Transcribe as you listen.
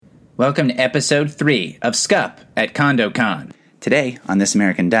Welcome to episode 3 of SCUP at CondoCon. Today, on This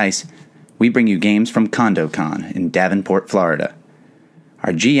American Dice, we bring you games from CondoCon in Davenport, Florida.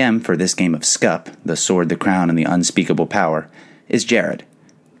 Our GM for this game of SCUP, The Sword, the Crown, and the Unspeakable Power, is Jared.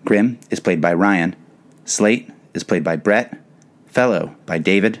 Grim is played by Ryan. Slate is played by Brett. Fellow by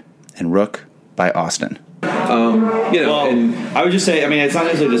David. And Rook by Austin. And I would just say, it's not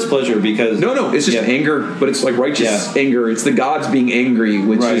necessarily displeasure because... No, it's just anger, but it's like righteous anger. It's the gods being angry,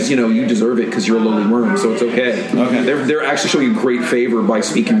 which is, you deserve it because you're a lowly worm, so it's okay. Okay. They're actually showing you great favor by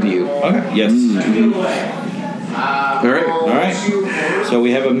speaking to you. Okay. Yes. Mm-hmm. All right. So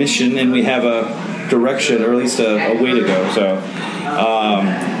we have a mission and we have a direction, or at least a way to go. So,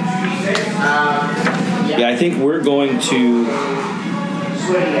 I think we're going to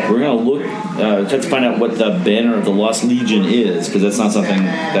look to find out what the banner of the Lost Legion is, because that's not something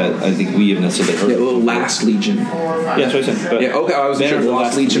that I think we have necessarily heard. Yeah, well, Last Legion. Yeah, that's what I said. But I was sure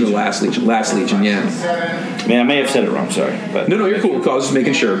Lost Legion or Last Legion. Last Legion, yeah. I may have said it wrong. Sorry, but no, you're cool. I was just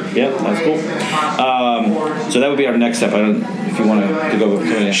making sure. Yeah, that's cool. So that would be our next step. I don't if you want to go with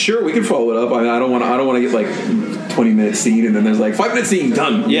something. Sure, we can follow it up. I don't want to get like 20-minute scene and then there's like 5-minute scene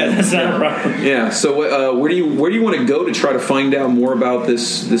done. Yeah, that's not a problem. Yeah. So where do you want to go to try to find out more about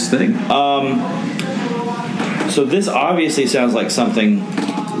this thing? So this obviously sounds like something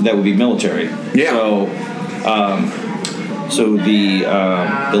that would be military. Yeah. So the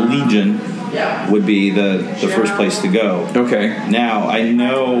Legion would be the first place to go. Okay. Now I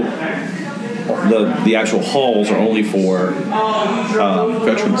know the actual halls are only for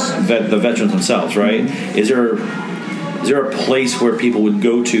veterans, the veterans themselves, right? Is there a place where people would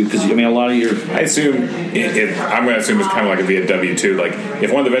go to? Because a lot of your... I assume, I'm going to assume it's kind of like a VW too. Like,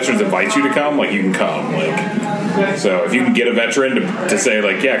 if one of the veterans invites you to come, like, you can come. Like, so if you can get a veteran to say,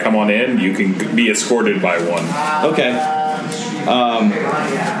 like, yeah, come on in, you can be escorted by one. Okay.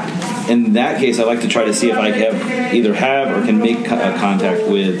 In that case, I'd like to try to see if I either have or can make contact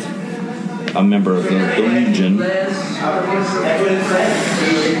with a member of the Legion.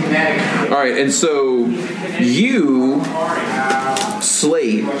 All right, and so you,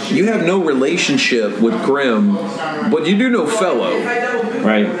 Slate, you have no relationship with Grim, but you do know Fellow,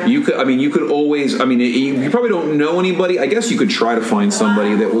 right? You could always. You probably don't know anybody. I guess you could try to find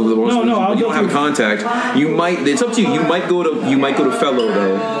somebody that will. No, you don't have contact. You might. It's up to you. You might go to Fellow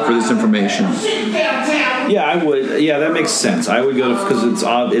though for this information. Yeah, I would. Yeah, that makes sense. I would go to, because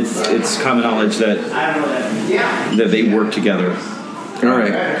it's common knowledge that they work together. All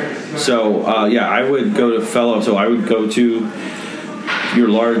right. So I would go to Fellow. So I would go to your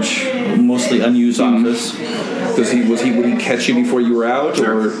large, mostly unused office. Would he catch you before you were out?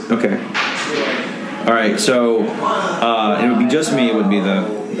 Sure. Or okay. All right. So it would be just me. It would be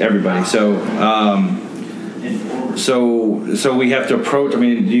everybody. So so we have to approach.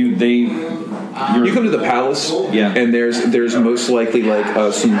 You come to the palace, yeah, and there's most likely like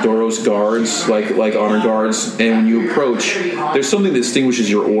some Doros guards, like honor guards, and when you approach, there's something that distinguishes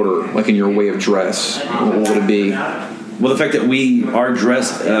your order, like in your way of dress. What would it be? Well, the fact that our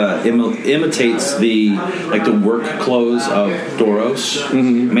dress imitates the work clothes of Doros.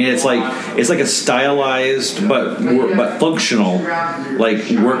 Mm-hmm. It's like a stylized but functional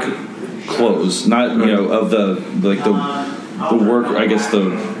work clothes, not of the work. I guess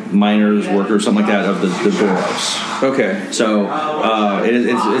the miners, workers, something like that of the Doros. Okay. So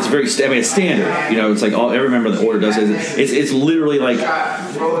it's very. It's standard. It's like every member of the order does it. It's literally like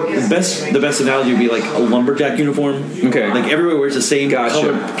the best analogy would be like a lumberjack uniform. Okay. Like everywhere wears the same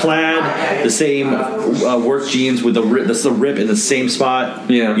colored plaid, the same work jeans with the rip in the same spot.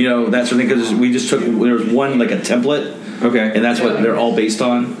 Yeah. That sort of thing. Because we just took there was one like a template. Okay. And that's what they're all based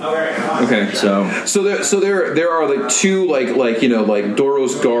on. Okay. So there are like two like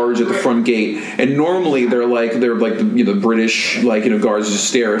Doros guards at the front gate, and normally they're like the British guards just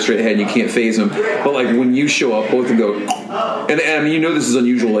stare straight ahead and you can't phase them. But like when you show up, both of them go, and this is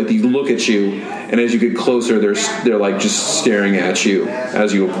unusual. Like they look at you, and as you get closer, they're like just staring at you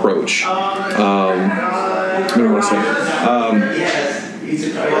as you approach. What do you want to say?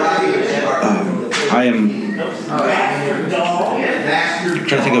 I am. I'm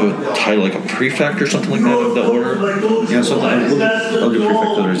trying to think of a title, like a prefect or something like that of the order. Something. I'll do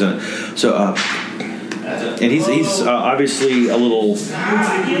prefect orders in it. So, and he's obviously a little.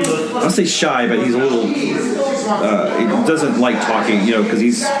 I don't say shy, but he's a little. He doesn't like talking, because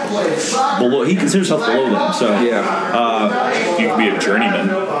he's below. He considers himself below them. So yeah, you could be a journeyman.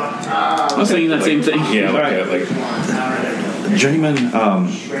 I was thinking that same thing. Yeah, journeyman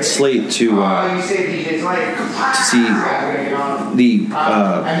Slate to see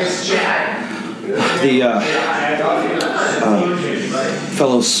the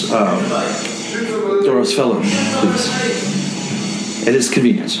fellows, Doros Fellow, please. At his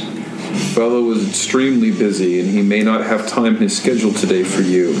convenience. Fellow is extremely busy, and he may not have time in his schedule today for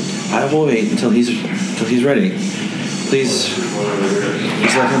you. I will wait until he's ready. Please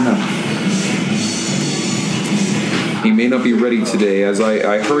let him know. He may not be ready today, as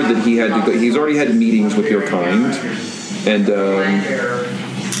I heard that he had to go. He's already had meetings with your kind, and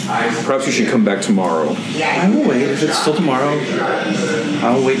perhaps you should come back tomorrow. I will wait. If it's still tomorrow,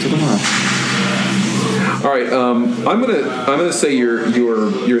 I will wait till tomorrow. All right, I'm gonna say you're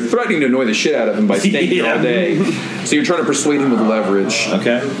threatening to annoy the shit out of him by staying here all day. So you're trying to persuade him with leverage.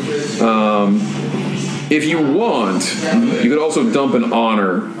 Okay. If you want, you could also dump an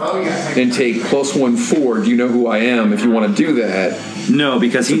honor and take +1 4. Do you know who I am? If you want to do that, No,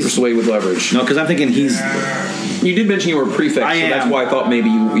 because to he's persuade with leverage. no, because I'm thinking he's. You did mention you were a prefect, I so that's am. why I thought maybe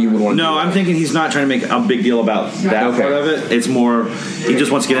you would want to. No, I'm thinking he's not trying to make a big deal about that Okay. part of it. It's more he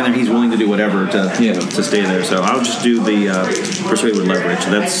just wants to get in there. He's willing to do whatever to stay there. So I'll just do the persuade with leverage.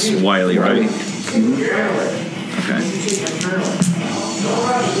 That's Wiley, right? Okay.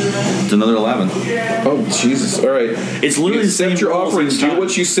 It's another 11. Oh Jesus! All right, It's literally the same accept your rules offerings. each Do time.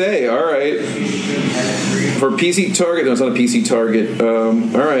 what you say. All right. For PC target, no, it's not a PC target. All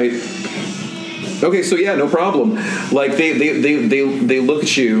right. Okay, so yeah, no problem. Like they look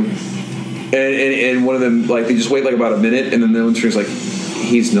at you, and one of them like they just wait like about a minute, and then the one's like,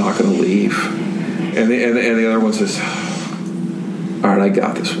 he's not going to leave, and the other one says, all right, I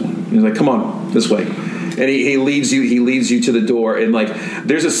got this one. And he's like, come on, this way. And he leads you to the door, and like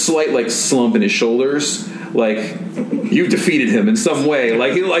there's a slight like slump in his shoulders, like you defeated him in some way,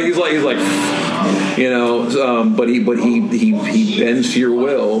 like he's like you know, but he bends to your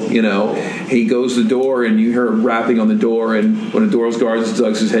will, you know. He goes to the door, and you hear him rapping on the door, and one of Doros guards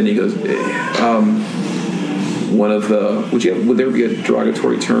ducks his head, and he goes, one of the would there be a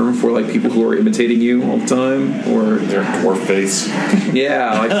derogatory term for like people who are imitating you all the time, or Their dwarf face.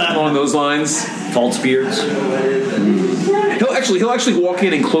 yeah, like along those lines? False beards. He'll actually walk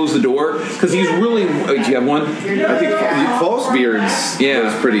in and close the door because he's really. Do you have one? I think false beards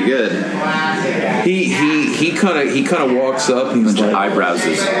was pretty good. He kind of walks up and he's like, Eyebrows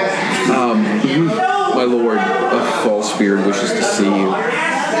is my lord, a false beard wishes to see you.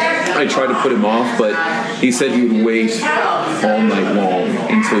 I tried to put him off, but he said he would wait all night long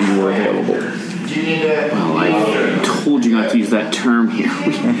until you were available. Well, I told you not to use that term here.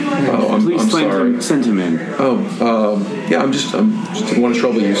 Oh, I'm Please sorry. send him in. Yeah, I'm just didn't want to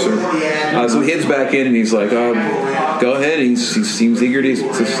trouble you, sir. So he heads back in and he's like, go ahead. He seems eager to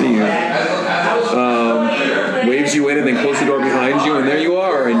see you. Waves you in and then closes the door behind you, and there you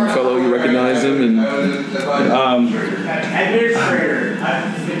are. And fellow, you recognize him. And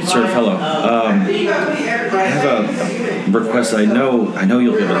Sir Fellow, I have a request that I know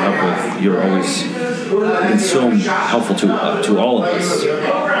you'll be able to help with. You're always been so helpful to all of us.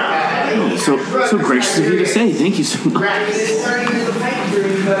 So gracious of you to say. Thank you so much.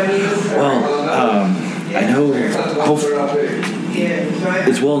 Well, I know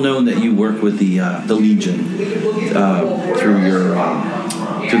it's well known that you work with the Legion through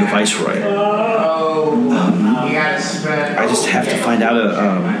the Viceroy. I just have to find out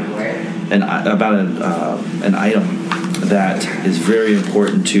about an item that is very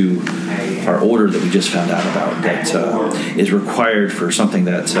important to our order that we just found out about, that is required for something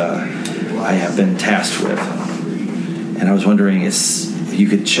that I have been tasked with. And I was wondering if you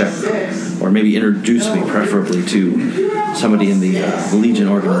could check or maybe introduce me preferably to somebody in the Legion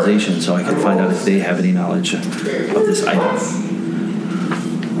organization so I can find out if they have any knowledge of this item.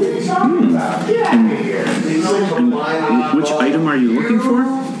 Which item are you looking for?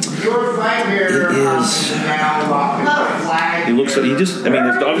 It is. He looks. He just. I mean,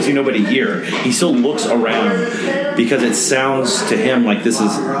 there's obviously nobody here. He still looks around because it sounds to him like this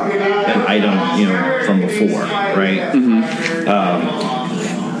is an item, you know, from before, right? Mm-hmm.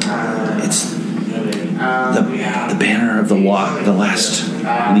 It's the banner of the last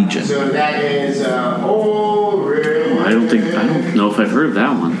Legion. I don't know if I've heard of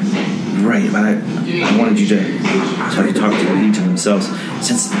that one. Right, but I wanted you to so I could talk to the Legion themselves,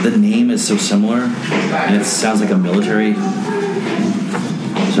 since the name is so similar and it sounds like a military.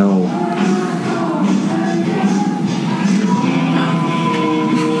 So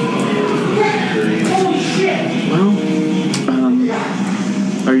Well,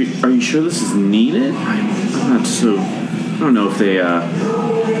 are you sure this is needed? I'm not so. I don't know if they. I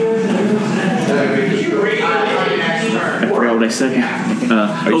forgot what what I said?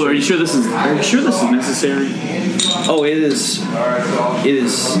 Are you sure this is? Are you sure this is necessary? Oh, it is. It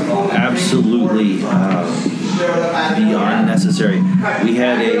is absolutely beyond necessary. We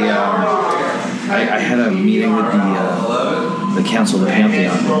had I had a meeting with the Council of the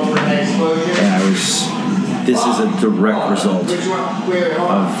Pantheon, and I was. This is a direct result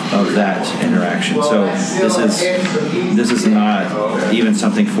of that interaction. So this is not even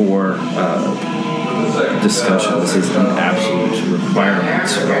something for discussion. This is an absolute requirement,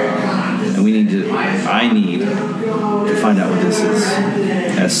 and I need to find out what this is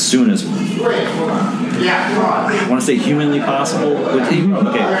as soon as. I want to say humanly possible.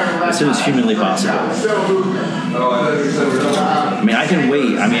 As soon as humanly possible. I mean, I can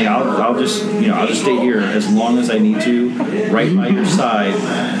wait. I mean, I'll just stay here as long as I need to, right by your side.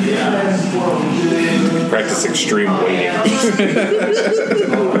 Practice extreme waiting.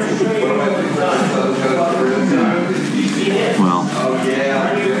 Well.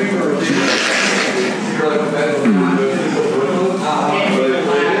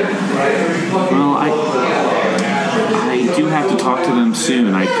 Well, I do have to talk to them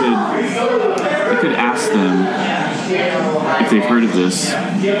soon. I could ask them if they've heard of this.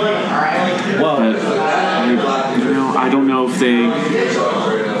 Well, but I don't know if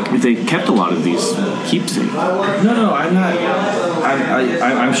they kept a lot of these keepsakes. No, I'm not.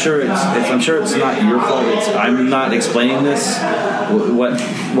 I'm sure it's not your fault. I'm not explaining this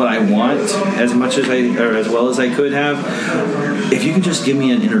what I want as much as as well as I could have. If you could just give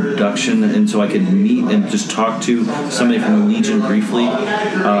me an introduction, and so I could meet and just talk to somebody from the Legion briefly.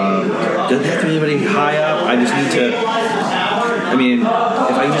 Doesn't have to be anybody high up. I just need to. I mean, if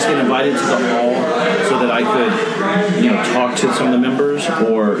I can just get invited to the hall so that I could, talk to some of the members,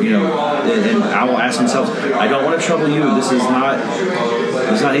 or and I will ask themselves. I don't want to trouble you. This is not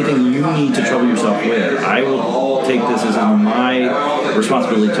anything you need to trouble yourself with. I will take this as my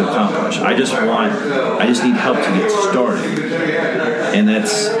responsibility to accomplish. I just need help to get started, and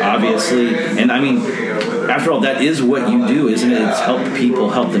that's obviously. And I mean, after all, that is what you do, isn't it? It's help people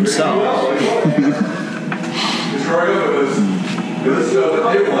help themselves.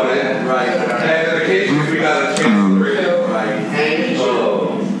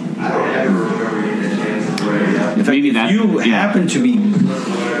 In fact, you happen to be.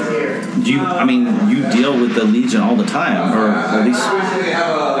 You deal with the Legion all the time, or at least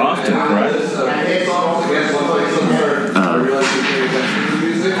often, correct?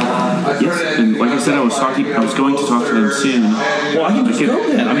 Yes, and like I said, I was going to talk to them soon. Well, I can just go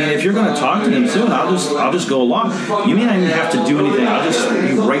then. I mean, if you're going to talk to them soon, I'll just go along. You may not even have to do anything. I'll just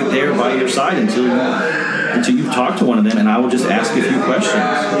be right there by your side until you talk to one of them, and I will just ask a few questions.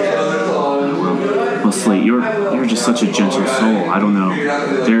 Well, Slate, you're just such a gentle soul. I don't know.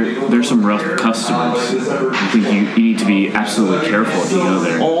 There's some rough customers. I think you need to be absolutely careful if you go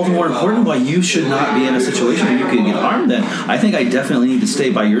there. All the more important why you should not be in a situation where you could get harmed. Then I think I definitely need to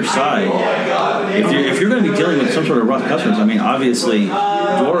stay by your side. If you're going to be dealing with some sort of rough customers, I mean, obviously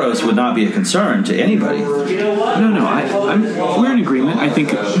Doros would not be a concern to anybody. No. We're in agreement. I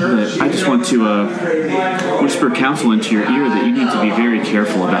think that I just want to whisper counsel into your ear that you need to be very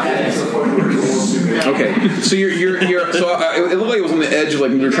careful about this. Okay, so you're so it looked like it was on the edge of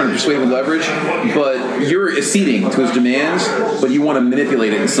like you're trying to persuade with leverage, but you're acceding to his demands, but you want to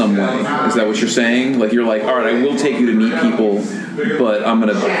manipulate it in some way. Is that what you're saying? Like you're like, all right, I will take you to meet people, but I'm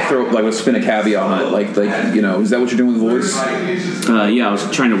gonna spin a caveat on it. Like is that what you're doing with the voice? Yeah, I was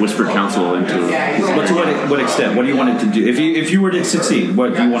trying to whisper counsel into it. But to what extent? What do you want it to do? If you were to succeed,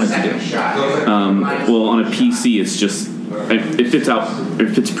 what do you want it to do? Well, on a PC, it's just it fits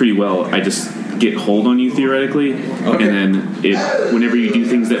pretty well. I just get hold on you theoretically, okay. And then whenever you do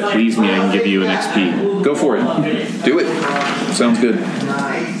things that please me, I can give you an XP. Go for it. Do it. Sounds good.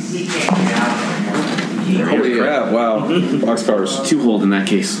 Holy crap! Wow, boxcars. 2 hold in that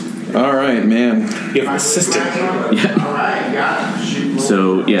case. All right, man. You have an assistant. Yeah.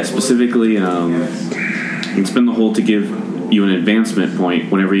 So specifically, you can spend the hold to give you an advancement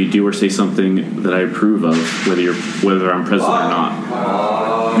point whenever you do or say something that I approve of, whether I'm present or not.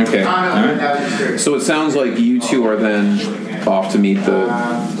 Okay. All right. So it sounds like you two are then off to meet the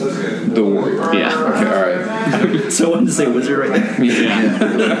warrior. Yeah. Okay. All right. So I wanted to say wizard right there.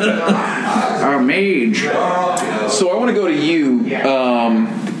 Yeah. Our mage. So I want to go to you.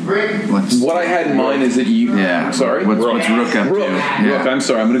 What I had in mind is that you. Yeah. Sorry. What's Rook up to? Rook. Yeah. Rook. I'm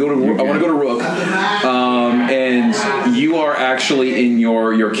sorry. I want to go to Rook. And you are actually in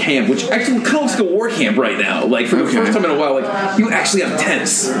your camp, which actually kind of looks like a war camp right now. Like for the first time in a while, like you actually have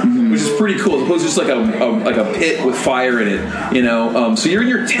tents, which is pretty cool. As opposed to just like a pit with fire in it, you know. So you're in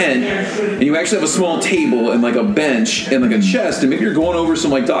your tent, and you actually have a small table and like a bench and like a chest, and maybe you're going over some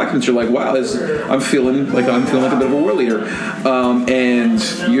like documents. You're like, wow, I'm feeling like a bit of a war leader. And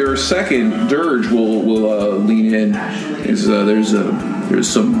your second dirge will lean in. There's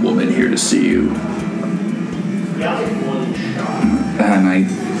some woman here to see you. And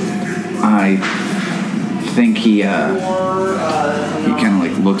I think he kind of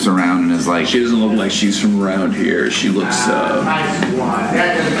like looks around and is like, she doesn't look like she's from around here. She looks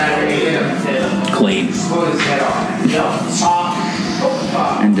clean.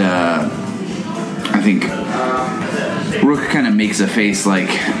 And I think Rook kind of makes a face like,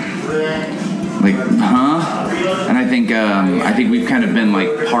 huh? And I think we've kind of been like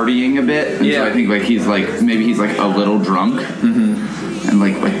partying a bit. And so I think like maybe he's like a little drunk, and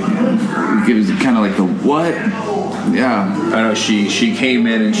like gives kind of like the what? Yeah, I know. She came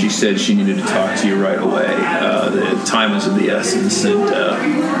in and she said she needed to talk to you right away. The time is of the essence, and I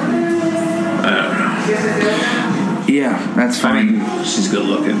don't know. Yeah, that's fine. I mean, she's good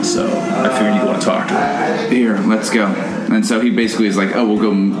looking, so I figured you'd want to talk to her. Here, let's go. And so he basically is like, oh,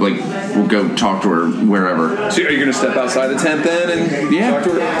 we'll go talk to her wherever. So are you going to step outside the tent then and talk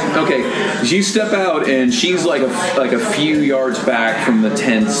to her? Okay, so you step out and she's like a few yards back from the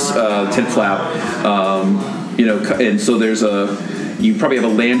tent flap, and so you probably have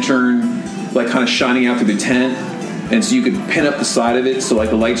a lantern like kind of shining out through the tent, and so you could pin up the side of it so like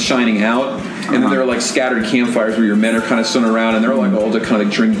the light's shining out. And then there are like scattered campfires where your men are kind of sitting around, and they're like all to kind of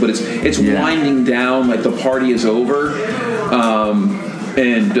drink, but it's winding down, like the party is over.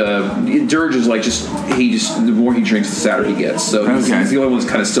 And Dirge is like the more he drinks, the sadder he gets. So he's the only one that's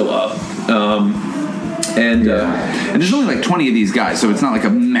kind of still up. And there's only like 20 of these guys, so it's not like a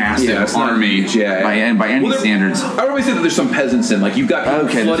massive army by any standards. I would always say that there's some peasants in. Like you've got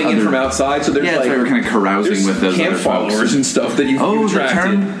people flooding in from outside, so there's like we're kind of carousing with those camp followers and stuff that you've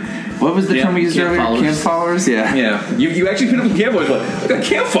attracted. What was the term we used earlier? Camp followers? Yeah. You actually put up camp followers. Like, I got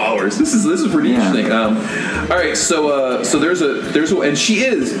camp followers. This is pretty interesting. All right, so there's a and she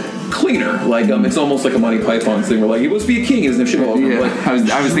is cleaner. Like it's almost like a Monty Python thing where like he must be a king, isn't it? I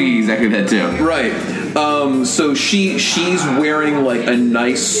was thinking exactly that too. Right. So she's wearing like a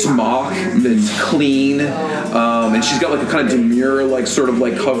nice smock that's clean, and she's got like a kind of demure like sort of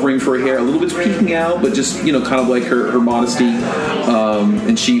like covering for her hair. A little bit's peeking out, but just kind of like her modesty.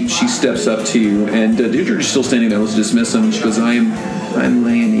 And she steps up to you, and Deirdre is still standing there. Let's dismiss him. She goes, I'm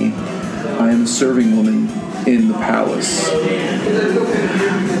Leonie. I am a serving woman in the palace.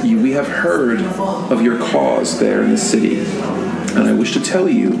 We have heard of your cause there in the city, and I wish to tell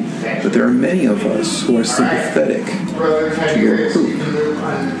you that there are many of us who are sympathetic to your group.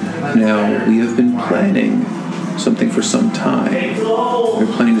 Now, we have been planning something for some time.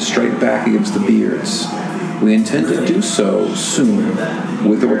 We're planning to strike back against the Beards. We intend to do so soon,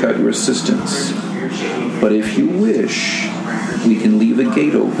 with or without your assistance. But if you wish, we can leave the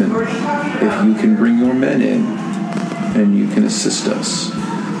gate open if you can bring your men in and you can assist us.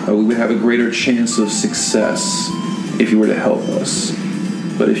 We would have a greater chance of success if you were to help us.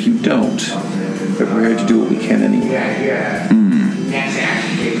 But if you don't, we're prepared to do what we can anyway.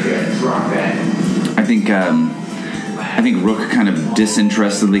 I think Rook kind of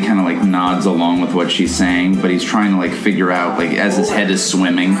disinterestedly kind of like nods along with what she's saying, but he's trying to like figure out like as his head is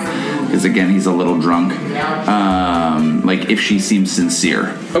swimming, because again he's a little drunk, like if she seems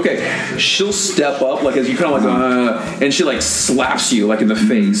sincere. Okay, she'll step up like as you kind of like and she like slaps you like in the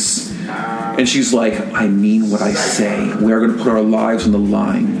face, and she's like, I mean what I say. We are going to put our lives on the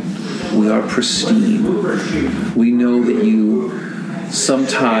line. We are pristine. We know that you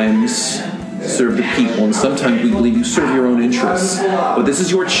sometimes serve the people, and sometimes we believe you serve your own interests. But this is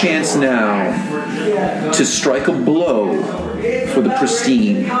your chance now to strike a blow for the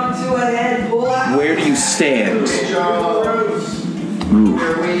pristine. Where do you stand? Ooh.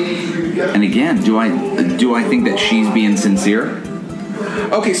 And again, do I think that she's being sincere?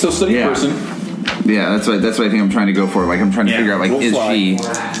 Okay, so study person. Yeah, that's what I think I'm trying to go for. Like I'm trying to figure out like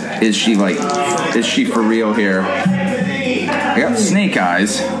is she for real here? I got snake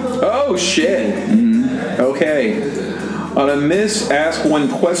eyes. Oh shit. Okay. On a miss, ask one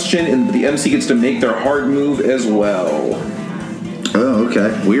question, and the MC gets to make their hard move as well. Oh,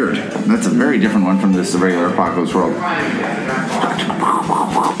 okay. Weird. That's a very different one from this regular Apocalypse World.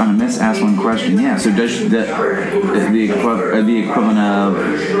 On a miss, ask one question. Yeah, so does the equivalent of...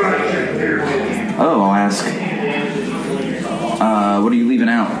 Oh, I'll ask... what are you leaving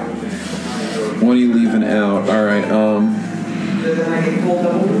out? What are you leaving out? All right. Then I can pull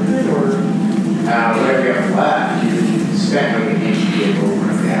double movement or whatever you have left. You can spend like an inch to get over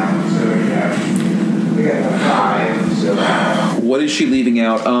and down. So we got the 5. So What is she leaving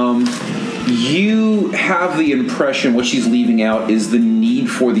out? You have the impression what she's leaving out is the need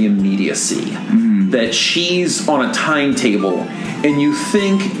for the immediacy. That she's on a timetable, and you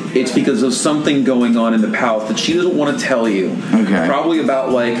think it's because of something going on in the palace that she doesn't want to tell you. Okay. Probably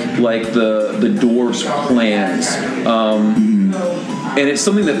about like the dwarves' plans, and it's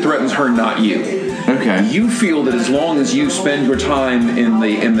something that threatens her, not you. Okay. You feel that as long as you spend your time in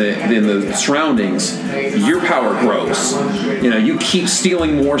the surroundings, your power grows. You keep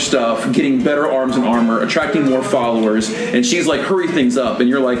stealing more stuff, getting better arms and armor, attracting more followers, and she's like, hurry things up, and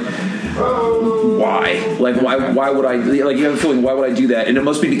you're like, why? Like, why would I? Like, you have a feeling, why would I do that? And it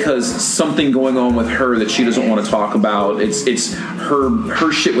must be because something going on with her that she doesn't want to talk about. It's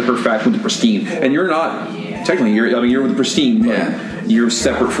her shit with her faction with the Pristine, and you're not. Technically, you're with the Pristine, but you're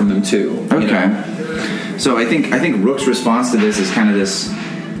separate from them too. Okay. So I think Rook's response to this is kind of this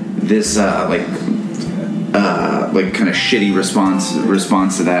like kind of shitty response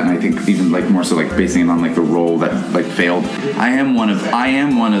to that, and I think even like more so like basing it on like the role that like failed. I am one of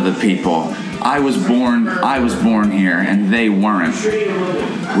the people. I was born here, and they weren't.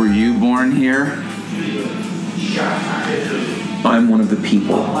 Were you born here? I'm one of the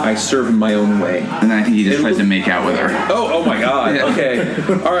people. I serve in my own way. And then I think he just tries to make out with her. Oh my God. Yeah. Okay.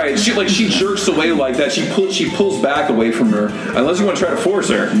 All right. She jerks away like that. She pulls back away from her. Unless you want to try to force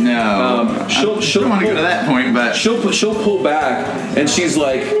her. No. She'll don't want to go to that point, but she'll pull back, and she's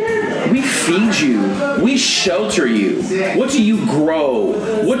like, we feed you. We shelter you. What do you grow?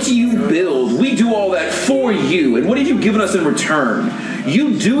 What do you build? We do all that for you. And what have you given us in return?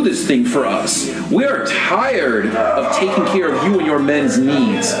 You do this thing for us. We are tired of taking care of you and your men's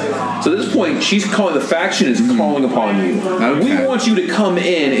needs. So at this point, she's calling, the faction is calling upon you. Okay. We want you to come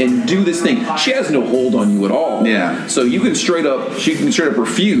in and do this thing. She has no hold on you at all. Yeah. So she can straight up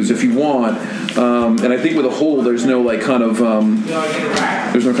refuse if you want. And I think with a hold, there's no like kind of, hold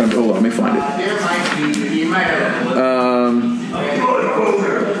on, let me find it.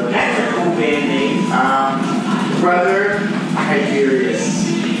 Brother Tiberius.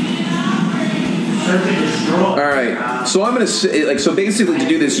 All right, so I'm gonna say, like, so basically to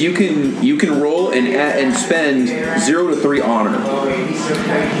do this, you can roll and spend 0 to 3 honor.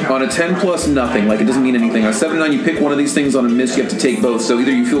 On a 10 plus nothing, like it doesn't mean anything. On a 7 to 9, you pick one of these things. On a miss, you have to take both. So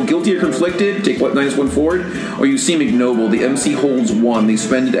either you feel guilty or conflicted, take -1 forward, or you seem ignoble. The MC holds 1. They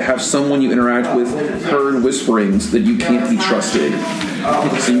spend it to have someone you interact with heard whisperings that you can't be trusted.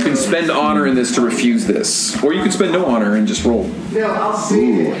 So you can spend honor in this to refuse this, or you can spend no honor and just roll. Phil, I'll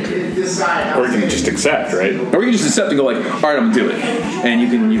see it. Decide. Or you can just accept, right? Or you can just accept and go like, all right, I'm gonna do it, and you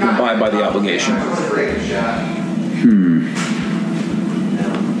can abide by the obligation.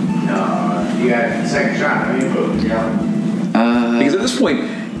 You got a second shot. I mean, Because at this point,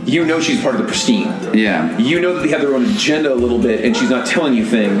 you know she's part of the Pristine. yeah. You know that they have their own agenda a little bit, and she's not telling you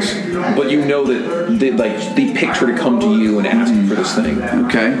things, but you know that they picked her to come to you and ask you for this thing.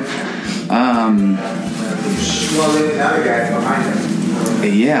 Okay. well, the other guy's behind him.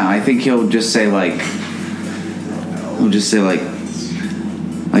 Yeah, I think he'll just say like,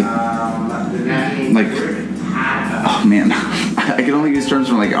 oh man, I can only use terms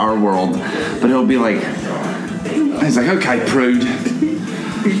from like our world, but he'll be like, he's like, okay, prude.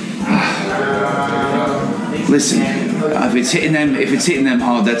 Listen, if it's hitting them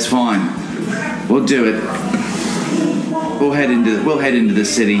hard, that's fine. We'll do it. We'll head into the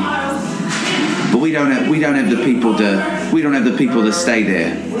city, but we don't have the people to stay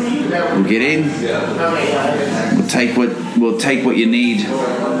there. We'll get in. We'll take what you need,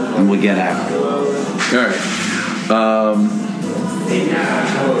 and we'll get out. All right.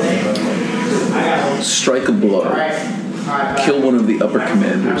 Strike a blow. Kill one of the upper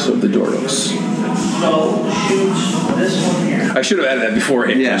commanders of the Doros. I should have added that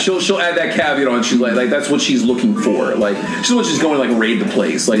beforehand. Yeah. She'll add that caveat on. She's like that's what she's looking for. Like she's going to like raid the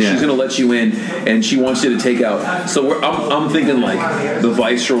place. Like she's going to let you in, and she wants you to take out. So I'm thinking like the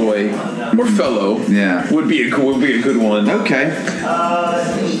Viceroy or Fellow. Yeah. would be a good one. Okay.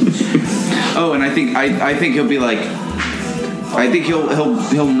 Oh, and I think he'll be like, I think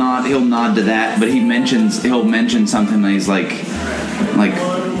he'll nod to that, but he'll mention something that he's like,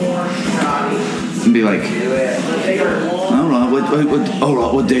 and be like, all right,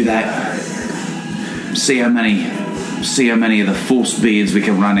 we'll do that. See how many of the false beards we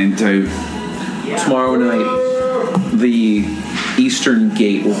can run into. Tomorrow night, the eastern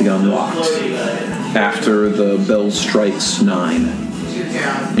gate will be unlocked after the bell strikes 9.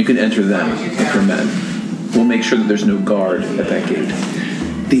 And You can enter them with your men. We'll make sure that there's no guard at that gate.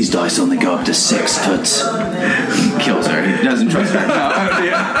 These dice only go up to 6 toots. Kills her. He doesn't trust her.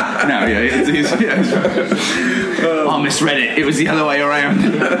 I misread it. It was the other way around.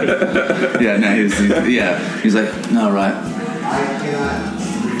 He's like, no, right.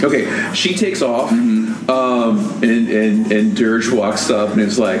 Okay, she takes off, and Dirge walks up and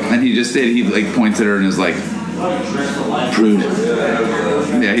is like, and he points at her and is like, prude.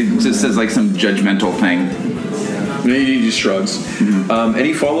 Yeah, he just says like some judgmental thing. He just shrugs.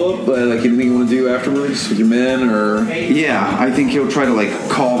 Any follow-up? Like anything you want to do afterwards with your men, or? Yeah, I think he'll try to like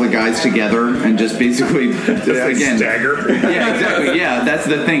call the guys together and just basically again stagger. Yeah, exactly. Yeah, that's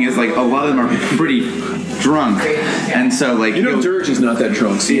the thing is like a lot of them are pretty drunk, and so like Dirge is not that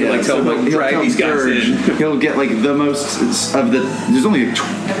drunk. So like tell him drag these guys in. He'll get like the most of the. There's only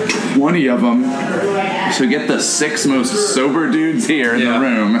 20 of them, so get the 6 most sober dudes here in the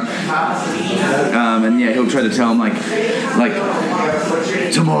room, and he'll try to tell them like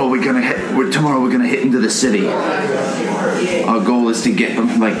tomorrow we're gonna hit into the city. Our goal is to get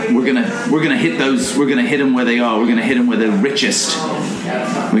them we're gonna hit them where they are. We're gonna hit them where they're richest.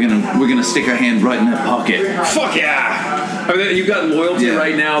 We're gonna stick our hand right in their pocket. Fuck yeah! I mean, you've got loyalty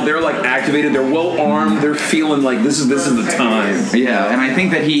right now. They're like activated. They're well armed. They're feeling like this is the time. Yeah, and I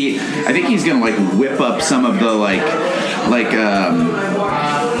think he's gonna like whip up some of the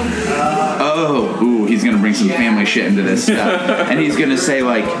he's gonna bring some family shit into this stuff, and he's gonna say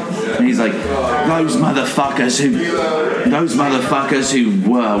those motherfuckers who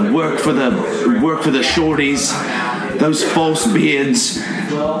work for the shorties, those false beards.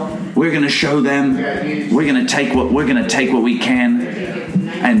 We're gonna show them. We're gonna take what we can,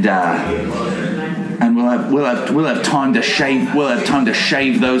 and we'll have time to shave. We'll have time to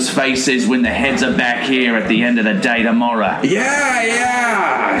shave those faces when the heads are back here at the end of the day tomorrow.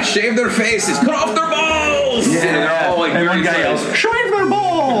 Yeah. Shave their faces. Cut off their balls. Yeah. And they're all like, and one guy yells, "Shave their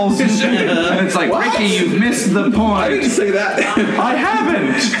balls!" And it's like, what? Ricky, you've missed the point. I didn't say that. I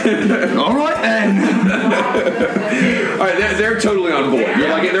haven't. All right then. All right, they're totally on board.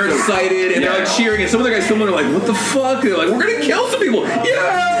 They're excited and they're like cheering, and some of the guys still are like, "What the fuck?" They're like, "We're gonna kill some people!"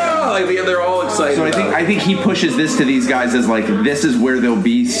 Yeah, they're all excited. So I think he pushes this to these guys as like, this is where there'll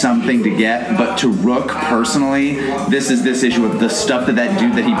be something to get, but to Rook personally, this is this issue of the stuff that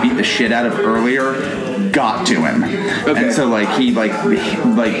dude that he beat the shit out of earlier got to him. Okay. And so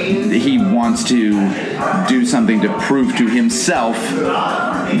he wants to do something to prove to himself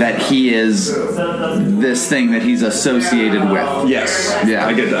that he is this thing that he's associated with. Yes. Yeah.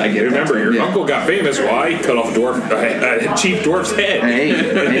 I get that. Remember, your uncle got famous. Why? He cut off Chief Dwarf's head. Hey,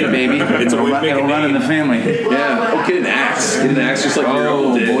 baby. It's it'll run in the family. Yeah. Oh, get an axe. Get an axe just like your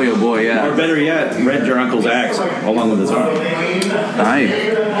uncle did. Oh boy, yeah. Or better yet, rent your uncle's axe along with his arm.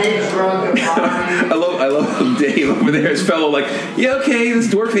 I love Dave over there, his fellow, okay, this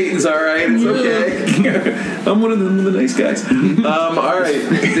dwarf hating's all right, it's okay. I'm one of the nice guys. All right.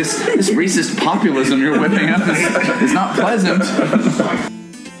 This racist populism you're whipping up is not pleasant.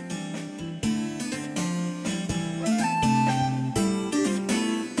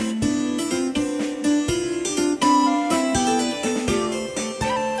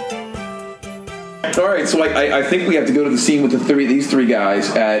 All right, so I think we have to go to the scene with these three guys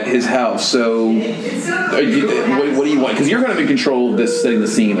at his house. So, what do you want? Because you're kind of in control of this, setting the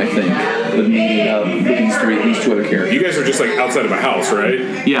scene. I think with me, with these two other characters. You guys are just outside of a house,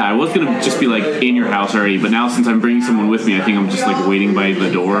 right? Yeah, I was gonna just be in your house already, but now since I'm bringing someone with me, I think I'm just waiting by the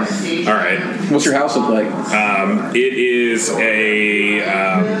door. All right. What's your house look like? It is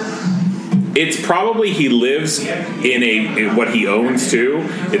it's probably he lives in what he owns too.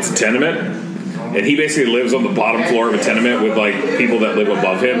 It's a tenement. And he basically lives on the bottom floor of a tenement with people that live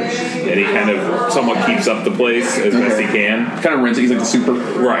above him, and he kind of somewhat keeps up the place as best he can. Kind of rents it. He's the super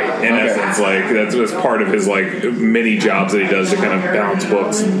right. In essence, that's part of his many jobs that he does to kind of balance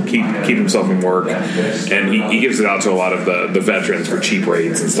books and keep himself in work. And he gives it out to a lot of the veterans for cheap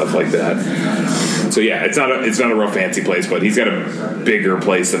rates and stuff like that. So yeah, it's not a real fancy place, but he's got a bigger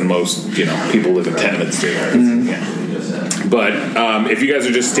place than most people live in tenements do. Mm-hmm. Yeah. But if you guys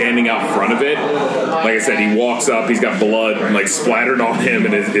are just standing out front of it, like I said, he walks up, he's got blood splattered on him,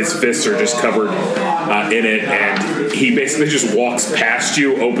 and his fists are just covered in it, and he basically just walks past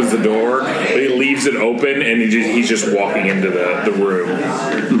you, opens the door, but he leaves it open, and he's just walking into the room.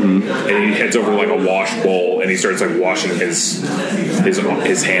 Mm-hmm. And he heads over to a wash bowl, and he starts washing his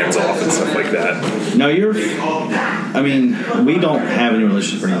hands off and stuff like that. Now we don't have any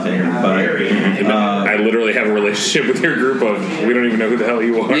relationship or anything, but I literally have a relationship with your group of we don't even know who the hell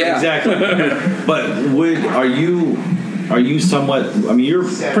you are. Yeah, exactly. But are you Are you somewhat? I mean, you're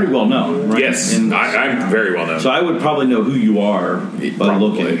pretty well known, right? Yes, And I'm very well known. so I would probably know who you are by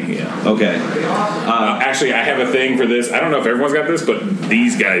Probably, looking. yeah. Okay. Actually, I have a thing for this. I don't know if everyone's got this, but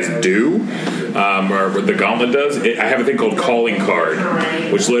these guys do. Or the Gauntlet does. I have a thing called Calling Card,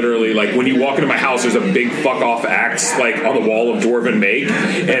 which literally, like, when you walk into my house, there's a big fuck off axe, like, on the wall of Dwarven Make,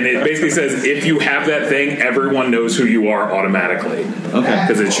 and it basically says, if you have that thing, everyone knows who you are automatically. Okay.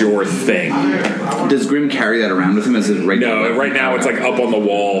 Because it's your thing. Does Grim carry that around with him as his regular? No, right now it's, like, up on the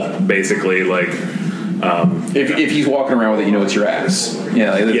wall, basically, like... If he's walking around with it, you know it's your ass.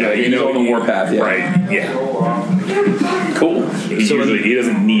 Yeah, like, Yeah, he's on the warpath. Yeah. Right, yeah. Cool. He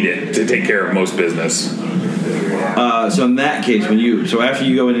doesn't need it to take care of most business. So in that case, after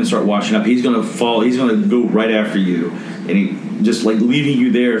you go in and start washing up, he's gonna fall. He's gonna go right after you, and he just like leaving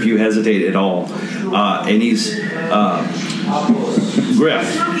you there if you hesitate at all. And he's Griff.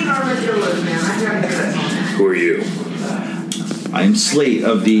 Who are you? I'm Slate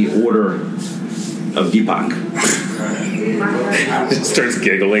of the Order of Deepak. Starts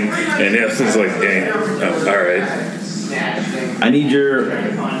giggling, and it's like, all right. I need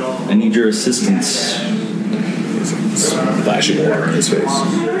your assistance. Flashing water in his face.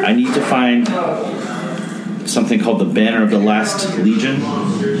 I need to find something called the Banner of the Last Legion.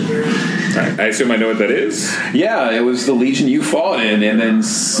 Right. I assume I know what that is. Yeah, it was the Legion you fought in, and then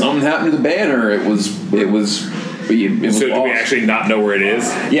something happened to the banner. It was So do we actually not know where it is?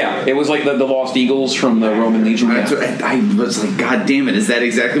 Yeah, it was like the Lost Eagles from the Roman Legion. That's what I was like, God damn it! Is that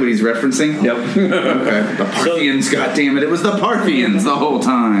exactly what he's referencing? Yep. Okay. The Parthians. God damn it! It was the Parthians the whole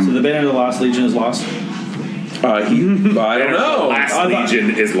time. So the Banner of the Lost Legion is lost. I don't know. Last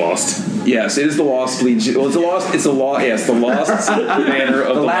Legion is lost. Yes, it is the Lost Legion. Well, it's the lost banner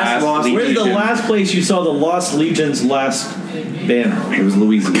of the last Legion. Where's the last place you saw the Lost Legion's last banner? It was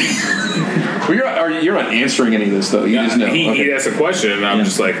Louisiana. Well, you're not answering any of this though. You just know. He asked a question, and I'm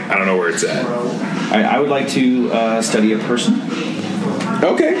just like, I don't know where it's at. I would like to study a person.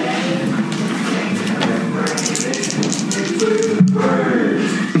 Okay.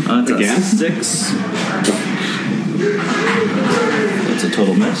 That's Again? a 6. That's a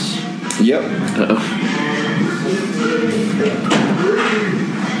total miss. Yep.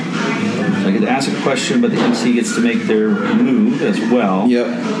 So I get to ask a question, but the MC gets to make their move as well.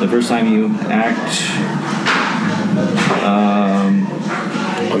 Yep. The first time you act,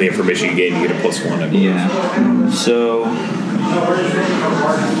 On the information you gain, you get a +1. I believe. yeah.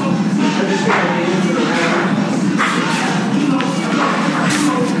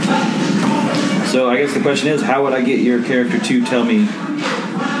 So I guess the question is, how would I get your character to tell me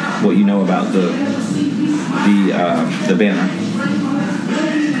what you know about the banner?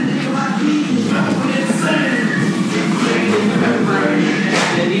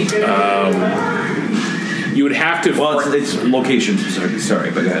 You would have to. Well, it's location specific. Sorry,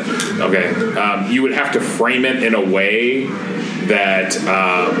 but go ahead. Okay. You would have to frame it in a way that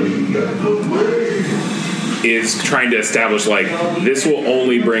is trying to establish like this will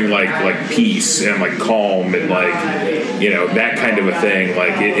only bring like peace and like calm and like that kind of a thing.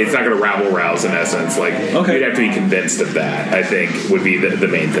 Like it's not going to rabble rouse in essence. Like you'd have to be convinced of that. I think would be the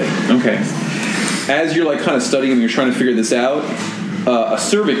main thing. Okay. As you're like kind of studying and you're trying to figure this out, a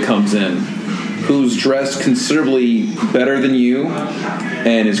servant comes in who's dressed considerably better than you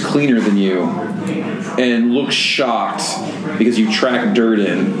and is cleaner than you and looks shocked because you tracked dirt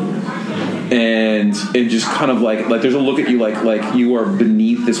in and just kind of like there's a look at you like you are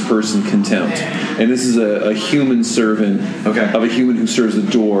beneath this person's contempt. And this is a human servant of a human who serves the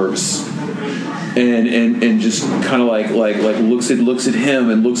dwarves. And just kind of like looks at him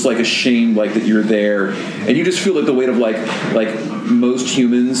and looks like ashamed like that you're there, and you just feel like the weight of like most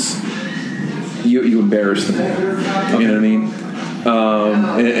humans, you embarrass them. You know what I mean?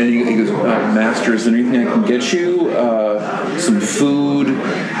 And he goes, Master, is there anything I can get you? Some food?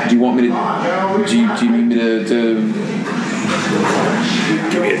 Do you want me to? Do you need me to?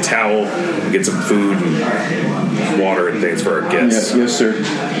 Give me a towel, get some food and water and things for our guests. Yes, sir.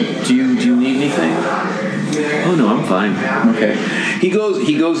 Do you need anything? Oh no, I'm fine. Okay. He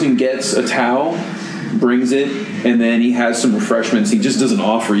goes and gets a towel, brings it, and then he has some refreshments. He just doesn't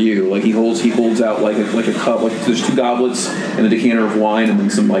offer you. Like he holds out like a cup. Like there's 2 goblets and a decanter of wine, and then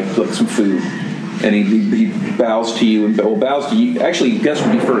some some food. And he bows to you and bows to you. Actually, guest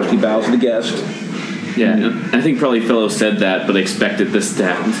would be first. He bows to the guest. Yeah, I think probably fellow said that, but expected this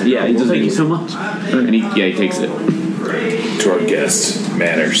stat. And said, Yeah, he doesn't thank you eat so much. And he takes it. To our guest,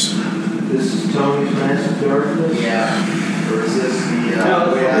 manners. This is Tony's Massive Darkness? Yeah. Or is this the...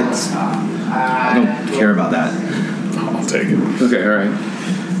 I don't care about that. I'll take it. Okay, all right.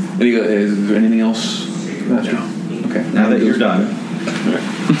 And he goes, is there anything else? No. Okay. Now that you're done,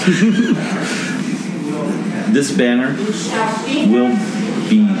 this banner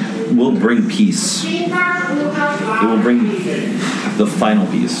will bring peace. It will bring the final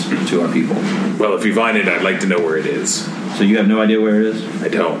peace to our people. Well, if you find it, I'd like to know where it is. So you have no idea where it is? I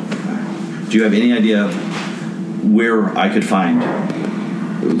don't. Do you have any idea where I could find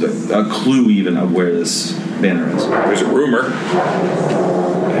a clue even of where this banner is? There's a rumor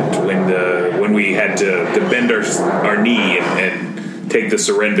that when we had to bend our knee and take the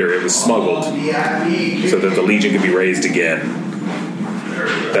surrender, it was smuggled so that the Legion could be raised again.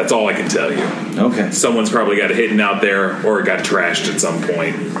 That's all I can tell you. Okay. Someone's probably got it hidden out there, or it got trashed at some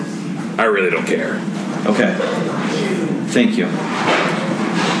point. I really don't care. Okay. Thank you.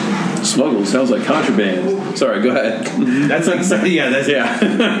 Smuggled sounds like contraband. Sorry, go ahead. That's like, yeah, that's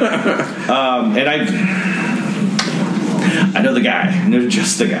and I know the guy. I know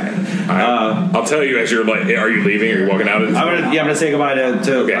just the guy. I'll tell you as you're like, are you leaving? Or are you walking out? I'm gonna say goodbye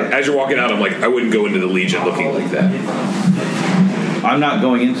to. Okay. As you're walking out, I'm like, I wouldn't go into the Legion looking like that. I'm not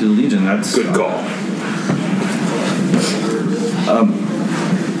going into the Legion. That's Good call.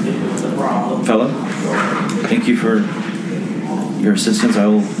 Fella, thank you for your assistance. I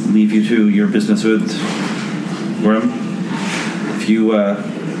will leave you to your business with Grim. If you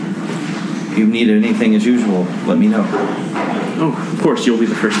need anything as usual, let me know. Oh, of course, you'll be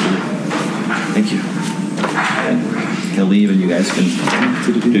the first one. Thank you. And he'll leave, and you guys can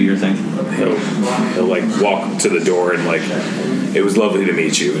do your thing. He'll like walk to the door and like, it was lovely to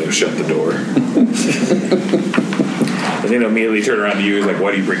meet you, and he'll shut the door. And then he'll immediately turn around to you. He's like,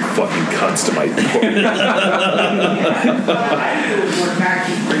 "Why do you bring fucking cunts to my door?"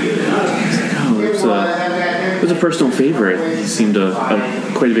 It was a personal favorite. He seemed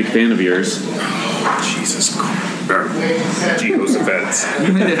quite a big fan of yours. Jesus Christ. Jehoshaphat.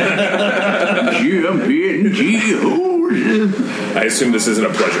 I assume this isn't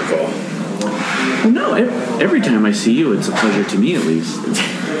a pleasure call. Well, no, every time I see you, it's a pleasure to me, at least.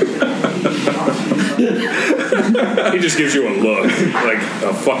 He just gives you a look, like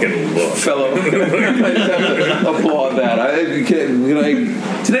a fucking look. Fellow, I just have to applaud that.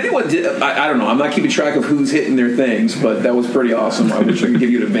 Did anyone? I don't know. I'm not keeping track of who's hitting their things, but that was pretty awesome. I wish I could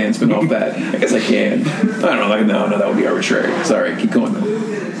give you an advancement off that. I guess I can. I don't know. No, that would be arbitrary. Sorry, keep going.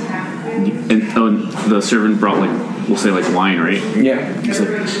 And the servant brought we'll say wine, right? Yeah. He's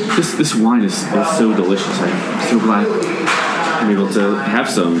like, this wine is so delicious. I'm so glad I'm able to have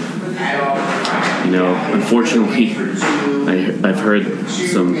some. You know, unfortunately, I've heard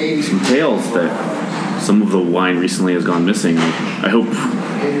some tales that some of the wine recently has gone missing. I hope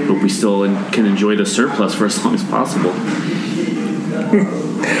we still can enjoy the surplus for as long as possible.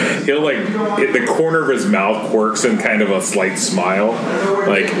 He'll the corner of his mouth quirks in kind of a slight smile.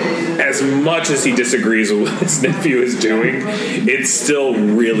 Like, as much as he disagrees with what his nephew is doing, it's still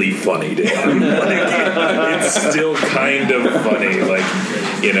really funny to him. It's still kind of funny.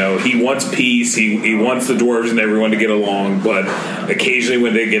 He wants peace. He wants the dwarves and everyone to get along, but occasionally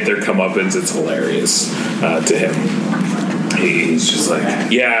when they get their comeuppance, it's hilarious to him. He's just like,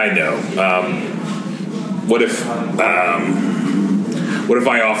 yeah, I know. What if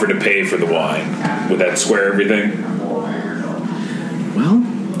I offered to pay for the wine? Would that square everything? Well,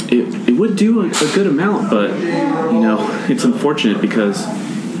 it would do a good amount, but it's unfortunate because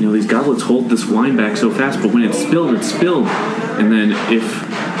these goblets hold this wine back so fast, but when it's spilled, and then if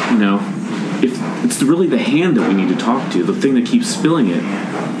it's really the hand that we need to talk to, the thing that keeps spilling it.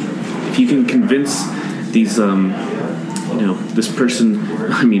 If you can convince these this person,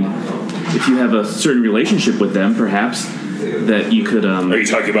 if you have a certain relationship with them, perhaps that you could. Are you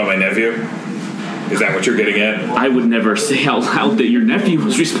talking about my nephew? Is that what you're getting at? I would never say out loud that your nephew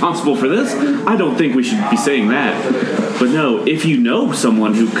was responsible for this. I don't think we should be saying that. But no, if you know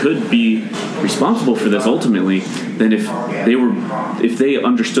someone who could be responsible for this ultimately, then if they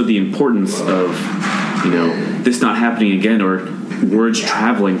understood the importance of this not happening again, or words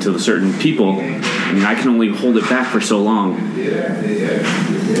traveling to certain people, I can only hold it back for so long.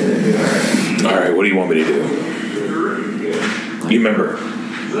 All right, what do you want me to do? You remember,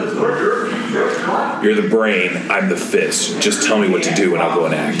 you're the brain, I'm the fist. Just tell me what to do and I'll go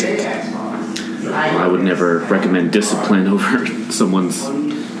and act it. Well, I would never recommend discipline over someone's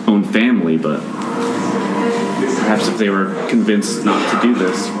own family, but perhaps if they were convinced not to do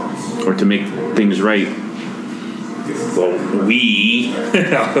this or to make things right. Well, we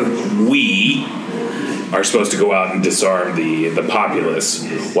are supposed to go out and disarm the populace.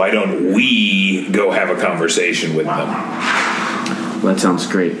 Why don't we go have a conversation with them? Well, that sounds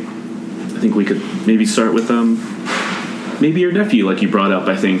great. I think we could maybe start with maybe your nephew, like you brought up.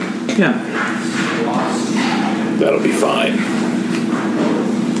 I think, yeah. That'll be fine.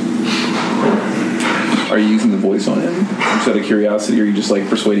 Are you using the voice on him? Just out of curiosity, or are you just like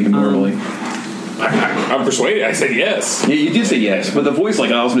persuading him normally? I'm persuaded. I said yes. Yeah, you did say yes, but the voice like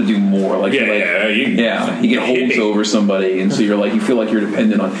allows him to do more. Like you get holds over somebody, and so you're like you feel like you're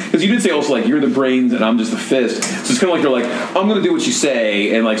dependent on. Because you did say also like you're the brains and I'm just the fist. So it's kind of like you're like I'm going to do what you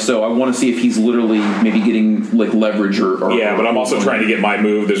say, and like so I want to see if he's literally maybe getting like leverage or yeah. But I'm also trying to get my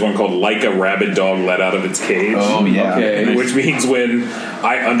move. There's one called like a rabid dog let out of its cage. Oh yeah. Okay. Which means when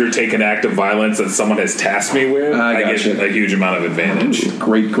I undertake an act of violence that someone has tasked me with, I get a huge amount of advantage.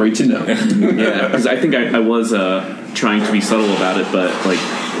 Great to know. Yeah, because I think I was trying to be subtle about it, but like,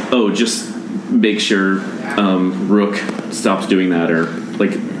 just make sure Rook stops doing that, or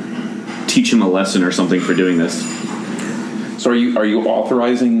like teach him a lesson or something for doing this. So are you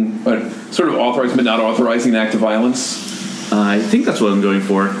authorizing, sort of authorizing but not authorizing an act of violence? I think that's what I'm going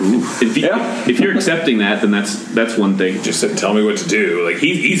for. If you're accepting that, then that's one thing. Just tell me what to do. Like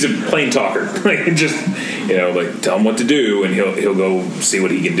he's a plain talker. Like just like tell him what to do, and he'll go see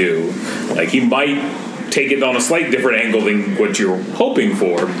what he can do. Like he might take it on a slight different angle than what you're hoping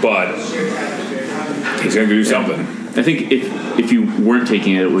for, but he's going to do something. I think if you weren't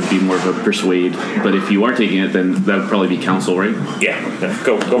taking it, it would be more of a persuade. But if you are taking it, then that would probably be counsel, right? Yeah.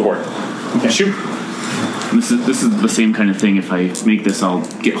 Go for it. Okay. Shoot. This is the same kind of thing. If I make this, I'll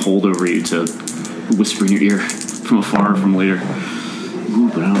get hold over you to whisper in your ear from afar from later. Ooh,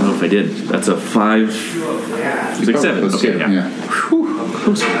 but I don't know if I did. That's a 5, 6, 7. Okay, yeah.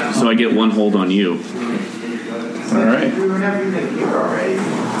 Close. So I get one hold on you. All right.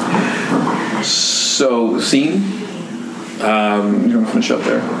 So, scene? You're going to finish up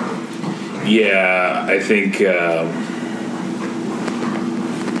there. Yeah, I think...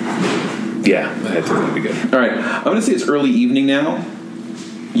 yeah, I think that'd be good. All right. I'm going to say it's early evening now.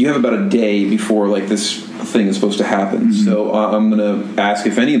 You have about a day before like this thing is supposed to happen. Mm-hmm. So I'm going to ask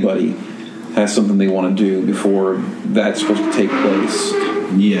if anybody has something they want to do before that's supposed to take place.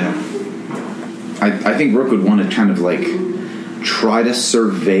 Yeah. I think Rook would want to kind of like try to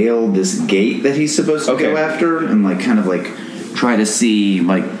surveil this gate that he's supposed to go after, and like kind of like try to see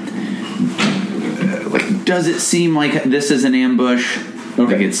like does it seem like this is an ambush? Okay.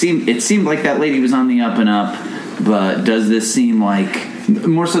 Like it seemed like that lady was on the up and up, but does this seem like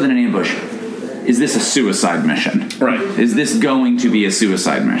more so than an ambush? Is this a suicide mission? Right. Is this going to be a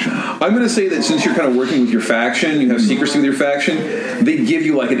suicide mission? I'm going to say that since you're kind of working with your faction, you have secrecy with your faction, they give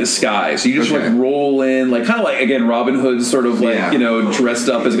you like a disguise. So you just like roll in, like kind of like, again, Robin Hood sort of like, dressed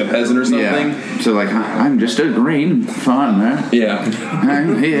up as like a peasant or something. Yeah. So like, I'm just a grain farmer. Yeah.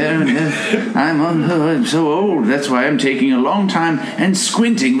 I'm here. I'm so old. That's why I'm taking a long time and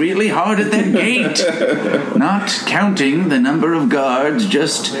squinting really hard at that gate. Not counting the number of guards,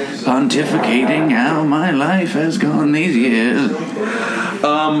 just pontificating how my life has gone these years.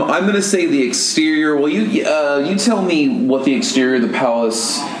 I'm going to say the exterior. Well, you tell me what the exterior of the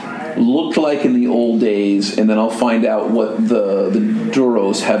palace looked like in the old days, and then I'll find out what the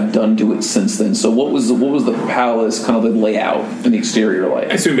Duros have done to it since then. So what was the palace, kind of the layout and the exterior like?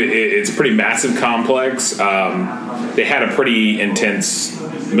 I assume it's a pretty massive complex. They had a pretty intense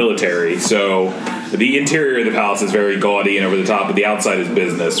military, so the interior of the palace is very gaudy and over the top, but the outside is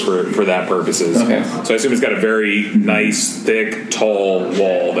business for that purposes. Okay. So I assume it's got a very nice, thick, tall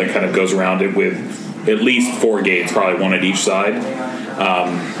wall that kind of goes around it with at least 4 gates, probably one at each side,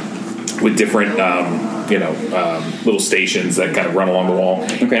 with different, little stations that kind of run along the wall.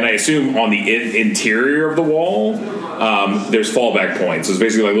 Okay. And I assume on the interior of the wall, there's fallback points. So it's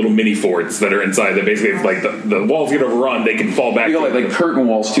basically like little mini forts that are inside that basically, if like the walls get overrun, they can fall back. You got like curtain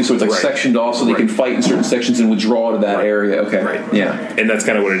walls too, so it's like sectioned off so they can fight in certain sections and withdraw to that area. Okay. Right. Yeah. And that's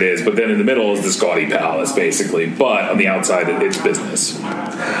kind of what it is. But then in the middle is this gaudy palace, basically. But on the outside, it's business.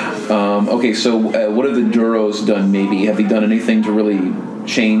 Okay, so what have the Duros done maybe? Have they done anything to really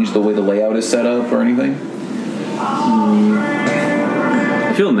change the way the layout is set up or anything?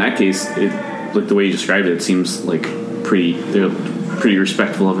 I feel in that case, like the way you described it, it seems like they're pretty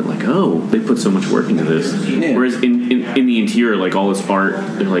respectful of it. Like, they put so much work into this. Yeah. Whereas in the interior, like all this art,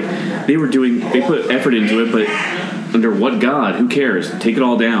 they're like they put effort into it, but under what god? Who cares? Take it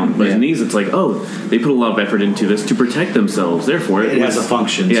all down. But in these, it's like, they put a lot of effort into this to protect themselves. Therefore, it has a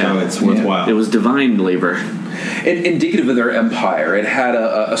function, so it's worthwhile. It was divine labor. Indicative of their empire, it had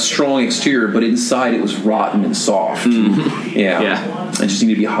a strong exterior, but inside it was rotten and soft. Mm-hmm. Yeah. It just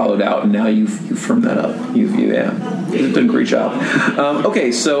needed to be hollowed out, and now you've firmed that up. You've done a great job.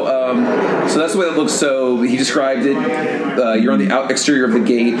 Okay, so that's the way it looks. So he described it. You're on the exterior of the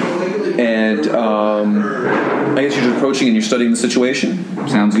gate, and I guess you're just approaching and you're studying the situation.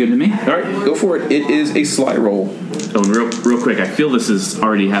 Sounds good to me. All right, go for it. It is a sly roll. Oh, and real quick, I feel this is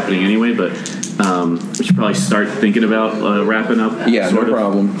already happening anyway, but we should probably start thinking about wrapping up. Yeah, no sort of.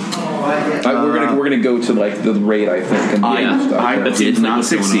 problem. We're gonna go to like the raid, I think. And I That's did like not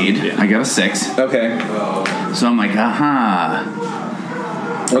what's going on. succeed. Yeah. I got a 6. Okay. So I'm like, aha.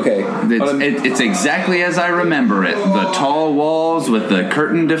 Okay. It's exactly as I remember it. The tall walls with the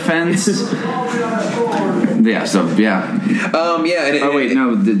curtain defense. Yeah, so, yeah. Yeah. Wait,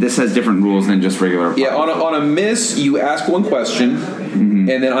 no, this has different rules than just regular. Yeah, on a miss, you ask one question, and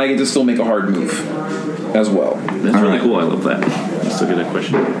then I get to still make a hard move as well. That's really cool. I love that. That's a good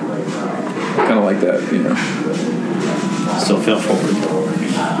question. Kind of like that, you know. So feel forward.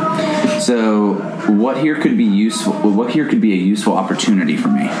 So, what here could be useful? What here could be a useful opportunity for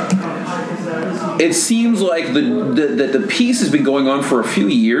me? It seems like the piece has been going on for a few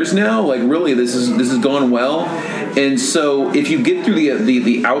years now. Like really, this has gone well, and so if you get through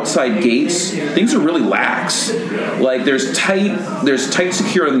the outside gates, things are really lax. Like there's tight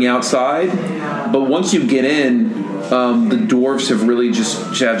security on the outside, but once you get in, the dwarves have really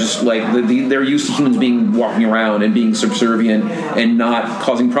just like they're used to humans being walking around and being subservient and not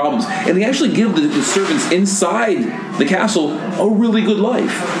causing problems, and they actually give the servants inside the castle a really good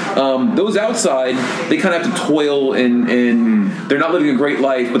life. Those outside, they kind of have to toil and they're not living a great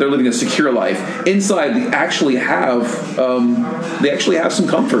life, but they're living a secure life. Inside, they actually have some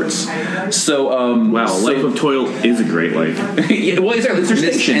comforts. So Wow, life of toil is a great life. yeah, well, exactly. It's their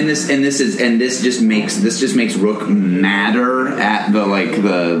station. This just makes Rook madder at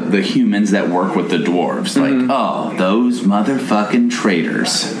the humans that work with the dwarves. Like, oh, those motherfucking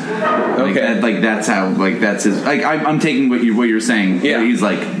traitors. Okay. That's his. Like, I'm taking what you're saying. Yeah. He's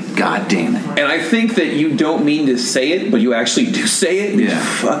like, God damn it. And I think that you don't mean to say it, but you actually do say it. Yeah.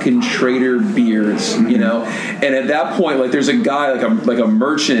 Fucking traitor beards, you know. And at that point, like, there's a guy like a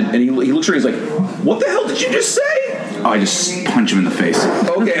merchant, and he looks at her. He's like, "What the hell did you just say?" Oh, I just punch him in the face.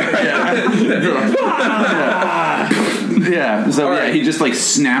 Okay. All right. Yeah. So All right. he just like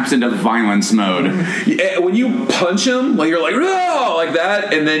snaps into violence mode. Yeah, when you punch him, like you're like, "No!" like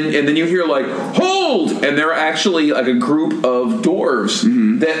that, and then you hear like, "Hold!" and they're actually like a group of dwarves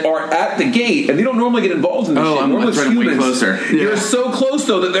that are at the gate, and they don't normally get involved in this shit. I'm Normally it's way humans. closer. Yeah. You're so close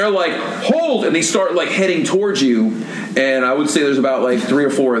though that they're like, "Hold!" and they start like heading towards you, and I would say there's about like 3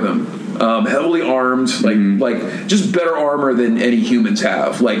 or 4 of them. Heavily armed, like just better armor than any humans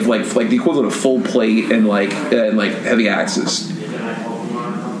have, like the equivalent of full plate and like heavy axes.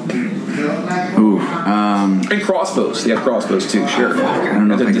 Ooh. And crossbows. They have crossbows too. Sure. I don't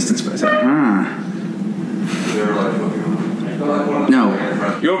know At if a I distance. No.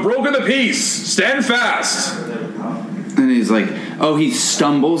 You have broken the peace. Stand fast. And he's like, oh, he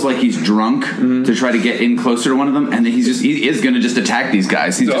stumbles like he's drunk to try to get in closer to one of them, and then he is going to just attack these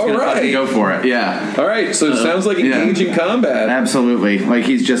guys. He's just going to fucking go for it. Yeah. All right. So it sounds like engaging combat. Absolutely. Like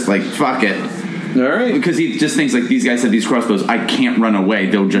he's just like, fuck it. All right. Because he just thinks like these guys have these crossbows. I can't run away.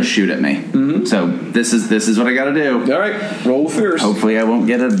 They'll just shoot at me. So this is what I got to do. All right. Roll fierce. Hopefully I won't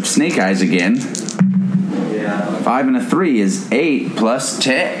get a snake eyes again. 5 and a 3 is 8 plus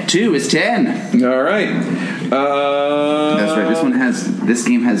 2 is 10. All right. That's right. This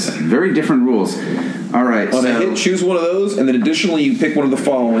game has very different rules. All right. On a hit, choose one of those, and then additionally, you pick one of the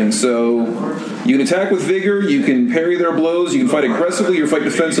following. So you can attack with vigor, you can parry their blows, you can fight aggressively or fight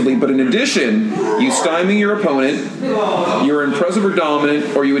defensively. But in addition, you stymie your opponent, you're impressive or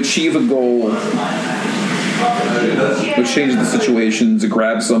dominant, or you achieve a goal. Which changes the situations. It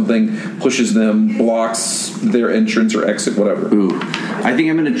grabs something, pushes them, blocks their entrance or exit, whatever. Ooh. I think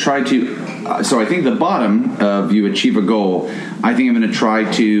I'm going to try to... so I think the bottom of you achieve a goal, I think I'm going to try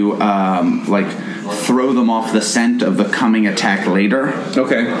to, throw them off the scent of the coming attack later.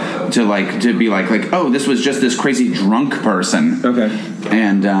 Okay. To be like, oh, this was just this crazy drunk person. Okay.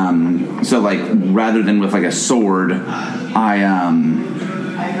 And so, like, rather than with, like, a sword,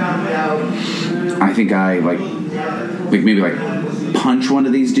 I think I maybe punch one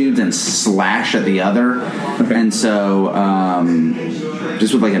of these dudes and slash at the other, and so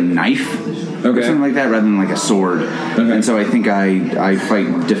just with like a knife or something like that rather than like a sword. And so I think I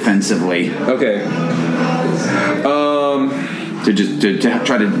fight defensively. Okay. To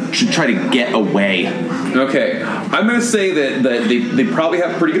try to get away. Okay, I'm going to say that they probably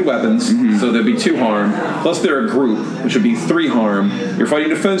have pretty good weapons, so there'd be 2 harm. Plus they're a group, which would be 3 harm. You're fighting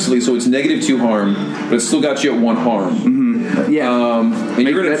defensively, so it's -2 harm, but it's still got you at 1 harm. Yeah, and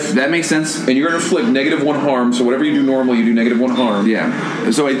that makes sense. And you're going to inflict -1 harm. So whatever you do normally, you do -1 harm. Yeah.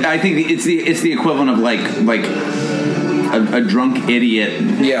 So I think it's the equivalent of like a drunk idiot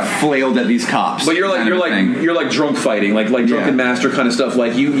flailed at these cops. But you're like drunk fighting, like drunken master kind of stuff.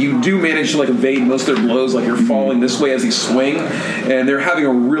 Like you do manage to like evade most of their blows. Like you're falling this way as they swing, and they're having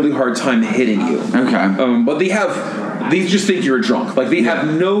a really hard time hitting you. Okay. But they just think you're a drunk. Like they have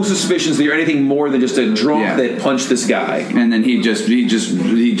no suspicions that you're anything more than just a drunk that punched this guy. And then he just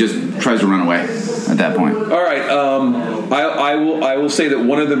tries to run away at that point. All right. I will say that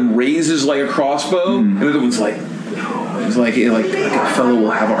one of them raises like a crossbow, and the other one's like. It's like a fellow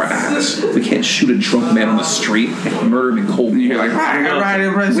will have our ass. We can't shoot a drunk man on the street and murder him in cold blood. You're like,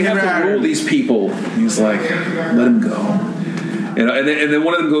 we have to rule these people. And he's like, let him go. And then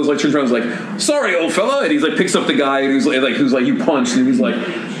one of them goes like turns around and is like, sorry, old fella, and he's like picks up the guy and who's like you punched, and he's like,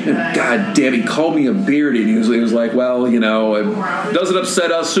 God damn, he called me a bearded. He was like, well, it doesn't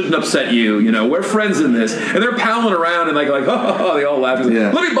upset us, shouldn't upset you. We're friends in this. And they're pounding around and like oh, they all laugh. He's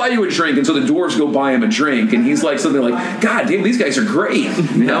like, let me buy you a drink. And so the dwarves go buy him a drink, and he's like something like, God damn, these guys are great.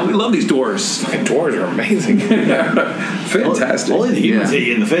 We love these dwarves. Fucking dwarves are amazing. Fantastic. Only the humans hit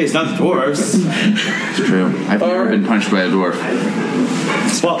you in the face, not the dwarves. It's true. I've never been punched by a dwarf.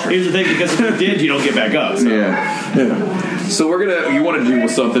 Well, here's the thing, because if you did, you don't get back up. So. Yeah. So you want to do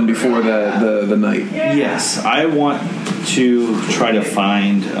something before the night? Yes, I want to try to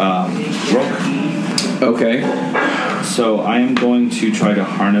find Rook. Okay. So I am going to try to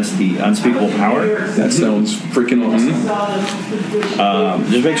harness the unspeakable power. That sounds freaking awesome.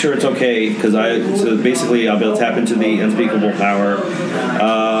 Just make sure it's okay, because basically I'll be able to tap into the unspeakable power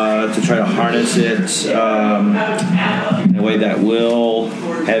to try to harness it in a way that will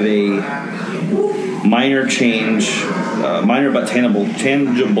have a minor but tangible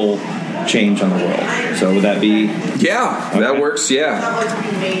change on the world. So would that be? Yeah, okay. That works. Yeah.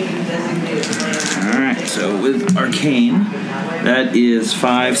 All right. So with Arcane, that is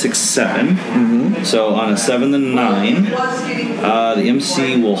 5, 6, 7. Mm-hmm. So on a 7 and 9, the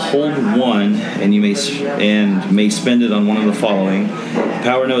MC will hold 1, and you may spend it on one of the following. The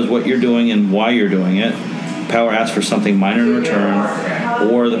power knows what you're doing and why you're doing it. Power asks for something minor in return,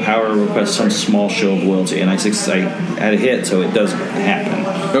 or the power requests some small show of loyalty. And I had a hit, so it does happen.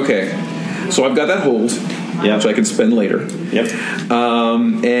 Okay, so I've got that hold, which I can spend later. Yep.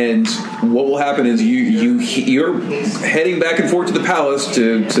 And what will happen is you're heading back and forth to the palace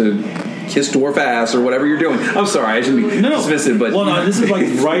to kiss dwarf ass or whatever you're doing. I'm sorry, I shouldn't be dismissive, but this is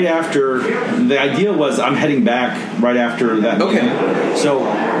like right after. The idea was I'm heading back right after that. Okay. Meeting. So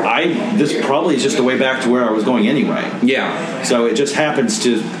this probably is just the way back to where I was going anyway. Yeah. So it just happens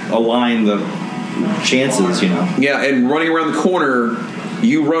to align the chances, Yeah, and running around the corner,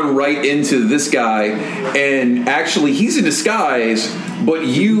 you run right into this guy, and actually he's in disguise, but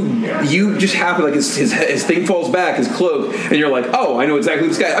you just happen, like his thing falls back, his cloak, and you're like, oh, I know exactly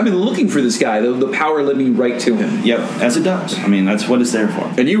this guy. I've been looking for this guy. The power led me right to him. Yep, as it does. I mean, that's what it's there for.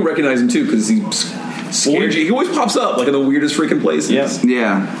 And you recognize him too, because he's scared you. He always pops up like in the weirdest freaking places. Yep.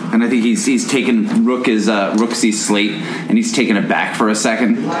 Yeah, and I think he's taken Rook's slate, and he's taken it back for a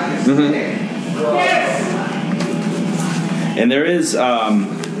second. Mm-hmm. And there is, if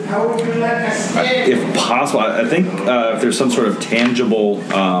possible, I think if there's some sort of tangible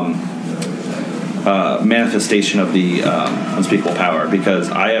manifestation of the unspeakable power, because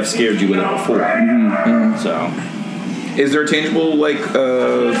I have scared you with it before. Mm-hmm. So, is there a tangible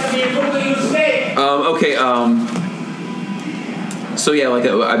so yeah,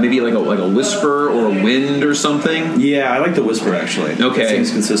 maybe like a whisper or a wind or something. Yeah, I like the whisper actually. Okay, it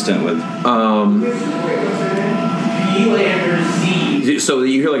seems consistent with. So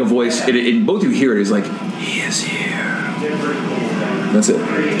you hear like a voice, and both of you hear it. It's like, he is here. That's it. All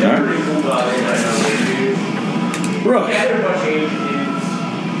right. Rook.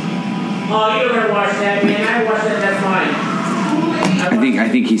 Oh, you never watched that, man. I watched that. That's mine. I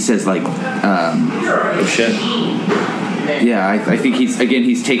think he says like, oh shit. Yeah, I think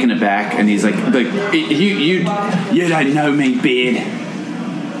he's taken aback, and he's like you don't know me, beard.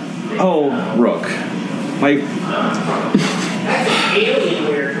 Oh, Rook,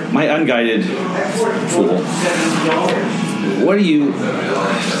 my unguided fool. What do you...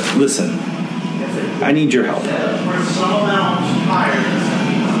 Listen, I need your help.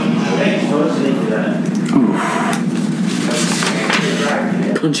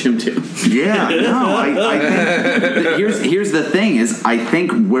 Punch him too. Yeah, no, I think here's the thing is I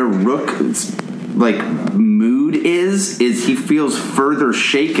think where Rook's mood is he feels further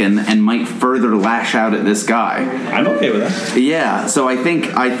shaken and might further lash out at this guy. I'm okay with that. Yeah, so I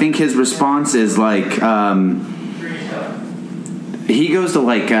think his response is he goes to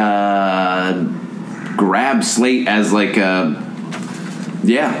grab Slate as he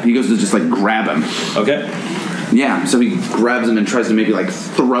goes to just grab him. Okay. Yeah, so he grabs him and tries to maybe like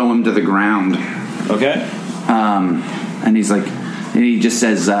throw him to the ground. Okay. And he's like, and he just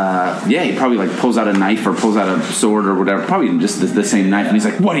says, he probably like pulls out a knife or pulls out a sword or whatever, probably just the same knife, and he's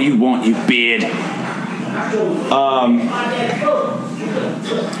like, what do you want, you beard?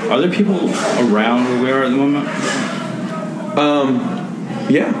 Are there people around where we are at the moment?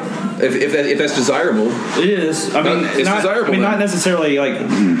 Yeah. If that's desirable. It is. I mean, it's desirable. I mean, not necessarily like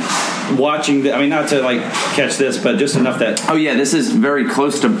watching. Not to like catch this, but just enough that. Oh yeah, this is very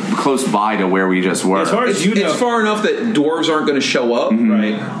close by to where we just were. As far as you know, it's far enough that dwarves aren't going to show up,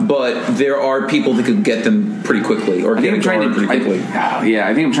 right? But there are people that could get them pretty quickly, or get them pretty quickly.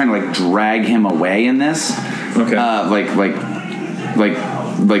 I think I'm trying to like drag him away in this. Okay.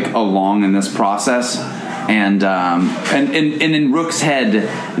 Like along in this process. And in Rook's head,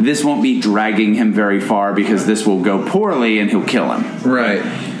 this won't be dragging him very far because this will go poorly and he'll kill him. Right.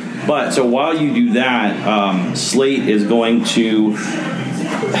 But so while you do that, Slate is going to.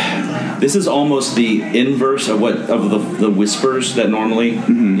 This is almost the inverse of the whispers that normally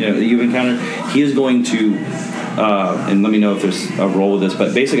you've encountered. He is going to, and let me know if there's a role with this.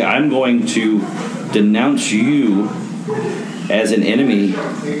 But basically, I'm going to denounce you as an enemy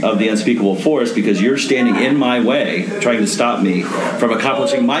of the unspeakable force because you're standing in my way trying to stop me from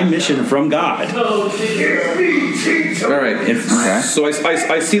accomplishing my mission from God. All right. So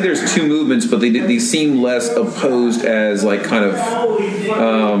I see there's two movements, but they seem less opposed as like kind of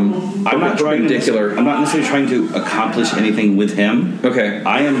I'm not perpendicular. I'm not necessarily trying to accomplish anything with him. Okay.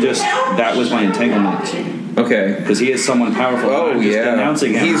 I am just, that was my entanglement. Okay. Because he is someone powerful. Oh, I'm just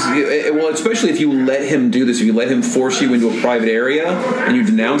denouncing him. Well, especially if you let him do this, if you let him force you into a private area and you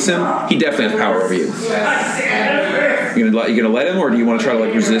denounce him, he definitely has power over you. You gonna let him, or do you want to try to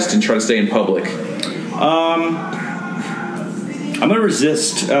like resist and try to stay in public? I'm going to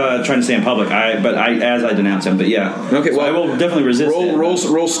resist trying to stay in public, as I denounce him. But yeah, okay. Well, I will definitely resist.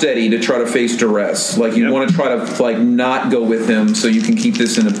 Roll steady to try to face duress. Like you want to try to like not go with him, so you can keep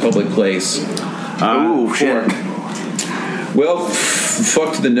this in a public place. Oh shit. Well,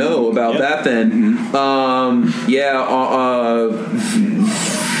 fuck to the no about that then.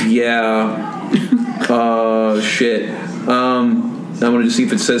 Shit. I'm going to just see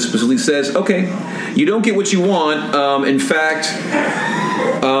if it specifically says, okay, you don't get what you want. In fact,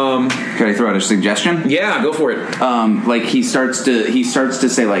 can I throw out a suggestion? Yeah, go for it. Like he starts to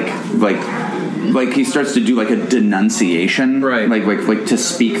say like he starts to do like a denunciation, right? Like to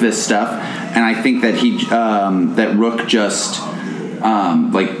speak this stuff, and I think that that Rook just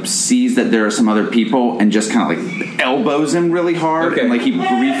like sees that there are some other people and just kind of like elbows him really hard, and like he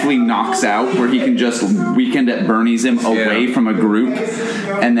briefly knocks out where he can just Weekend at Bernie's him away from a group,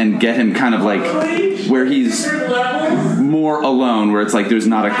 and then get him kind of like where he's more alone, where it's like there's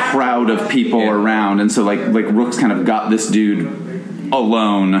not a crowd of people around, and so like Rook's kind of got this dude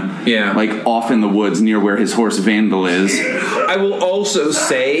alone, like off in the woods near where his horse Vandal is. I will also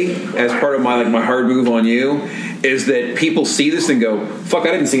say, as part of my hard move on you, is that people see this and go, fuck,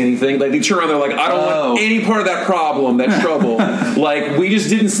 I didn't see anything. Like, they turn around, they're like, I don't want any part of that problem, that trouble. Like, we just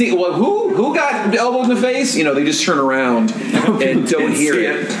didn't see, well, who got elbowed in the face? You know, they just turn around and don't hear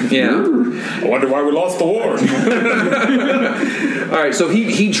it. Yeah. I wonder why we lost the war. All right, so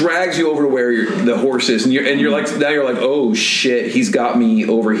he drags you over to where the horse is, and you're like, now you're like, oh shit, he's got me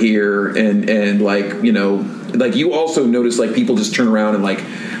over here, and like, you know, like you also notice like people just turn around and like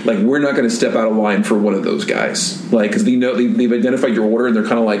we're not going to step out of line for one of those guys, like because they know they've identified your order, and they're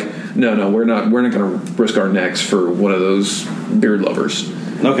kind of like, no, we're not going to risk our necks for one of those beard lovers.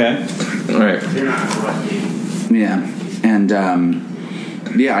 Okay, all right, yeah, and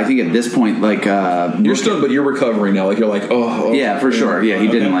I think at this point, like you're still, but you're recovering now. Like you're like, oh yeah, for sure. Yeah, he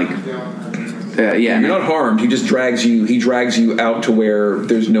didn't like. You're not harmed. He just drags you. He drags you out to where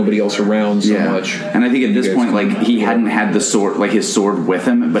there's nobody else around so much. And I think at this point, like he hadn't had the sword, like his sword with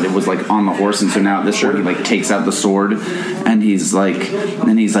him, but it was like on the horse, and so now at this point he like takes out the sword, and he's like,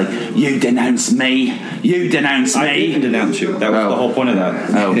 "You denounce me! You denounce me! I didn't denounce you. That was the whole point of that.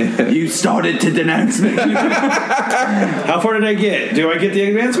 Oh, you started to denounce me. How far did I get? Do I get the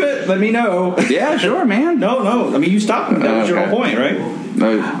advancement? Let me know. Yeah, sure, man. No. I mean, you stopped me. That was your whole point, right?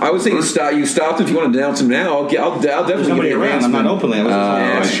 I would say you stopped. If you want to denounce him now, I'll definitely somebody get around. I'm not openly.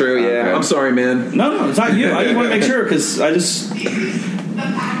 Yeah, that's true. Yeah, okay. I'm sorry, man. No, it's not you. I just want to make sure because I just.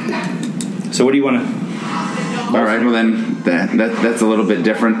 So what do you want to? All right. Well, then that's a little bit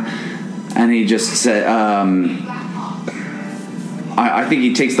different. And he just said, I think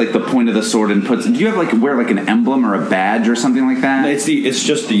he takes like the point of the sword and puts. Do you have like wear like an emblem or a badge or something like that? It's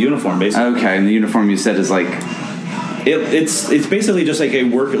just the uniform, basically. Okay, and the uniform you said is like. It's basically just like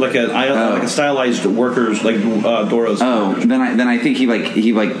like a stylized workers like Doros. Oh, then I think he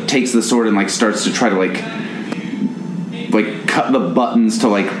takes the sword and like starts to try to like cut the buttons to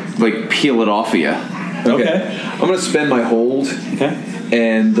like peel it off of you. Okay. I'm going to spend my hold. Okay.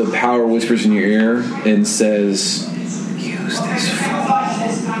 And the power whispers in your ear and says, "Use this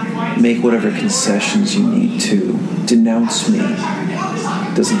fool. Make whatever concessions you need to. Denounce me.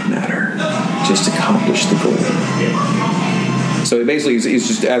 Doesn't matter. Just accomplish the goal." So basically, he's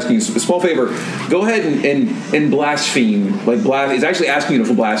just asking you a small favor. Go ahead and blaspheme. It's actually asking you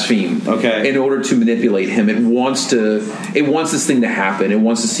to blaspheme. Okay. In order to manipulate him, it wants this thing to happen. It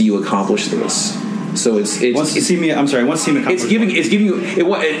wants to see you accomplish this. So it wants to see me accomplish.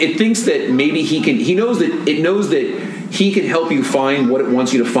 It thinks that maybe it knows that he can help you find what it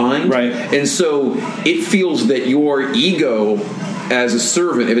wants you to find. Right. And so it feels that your ego as a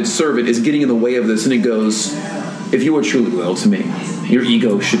servant, if it's servant, is getting in the way of this, and it goes, if you are truly loyal to me, your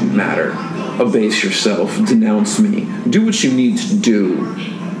ego shouldn't matter. Abase yourself. Denounce me. Do what you need to do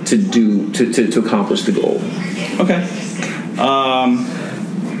to accomplish the goal. Okay.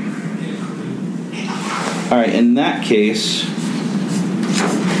 All right. In that case,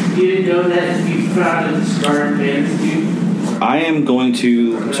 You didn't know that you put out a discard fantasy? I am going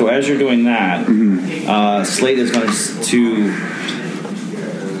to. So as you're doing that, Slate is going to.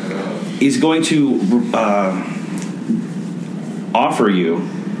 He's going to offer you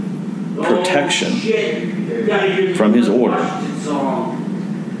protection from his order.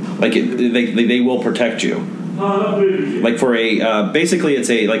 Like they will protect you. Like for a basically it's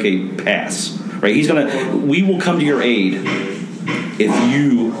a pass, right? We will come to your aid if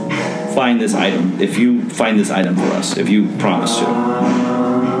you find this item. If you find this item for us, if you promise to.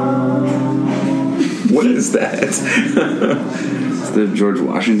 What is that? It's the George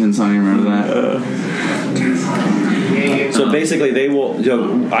Washington song. You remember that? So basically, they will.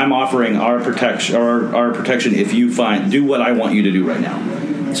 I'm offering our protection, our protection if you do what I want you to do right now.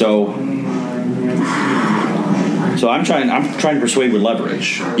 So I'm trying to persuade with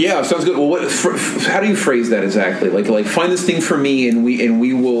leverage. Yeah, sounds good. Well, how do you phrase that exactly? Like find this thing for me, and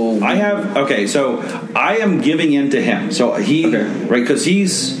we will. So I am giving in to him. So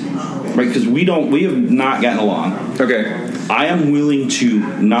because we have not gotten along. Okay. I am willing to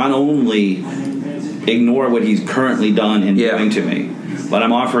not only ignore what he's currently done and doing to me, but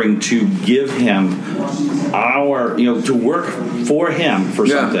I'm offering to give him to work for him for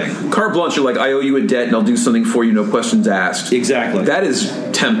something. Carte blanche, you're like, I owe you a debt and I'll do something for you, no questions asked. Exactly. That is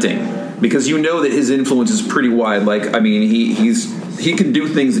tempting because you know that his influence is pretty wide. Like, I mean, he can do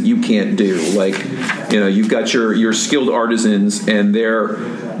things that you can't do. Like, you've got your skilled artisans and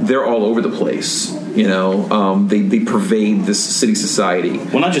they're all over the place. They pervade this city society.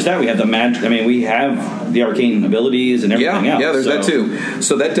 Well, not just that, we have the magic. I mean, we have the arcane abilities and everything else. Yeah, there's that too.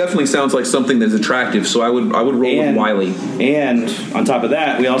 So that definitely sounds like something that's attractive. So I would roll with Wiley. And on top of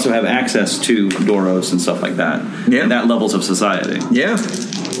that, we also have access to Doros and stuff like that. Yeah, and that levels of society. Yeah,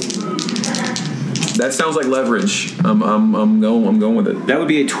 that sounds like leverage. I'm going with it. That would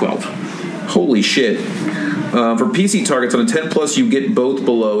be a 12. Holy shit. For PC targets, on a 10 plus, you get both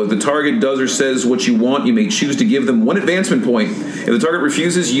below. If the target does or says what you want, you may choose to give them one advancement point. If the target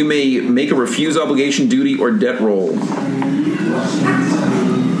refuses, you may make a refuse obligation, duty, or debt roll.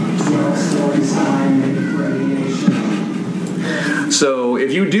 So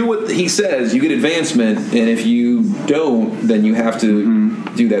if you do what he says, you get advancement, and if you don't, then you have to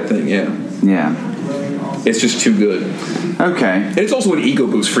do that thing. Yeah. It's just too good. Okay. And it's also an ego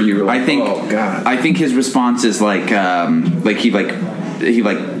boost for you. Like, oh God. I think his response is like he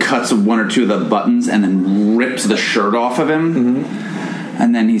cuts one or two of the buttons and then rips the shirt off of him,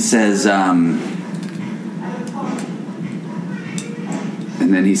 and then he says,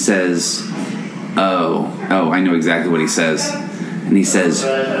 oh, I know exactly what he says, and he says,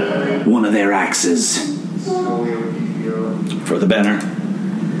 one of their axes for the banner.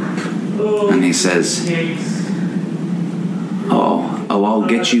 And he says, I'll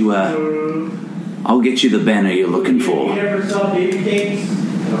get you the banner you're looking for. All right.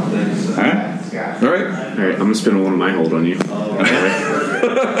 I'm gonna spend one of my hold on you. Go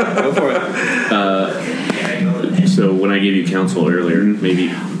for it. So when I gave you counsel earlier,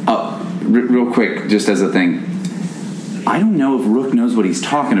 maybe. Real quick, just as a thing. I don't know if Rook knows what he's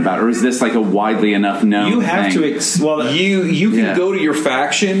talking about, or is this like a widely enough known? You have thing? You can go to your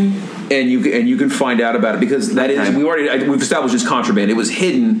faction and you can find out about it, because that is we've established it's contraband. It was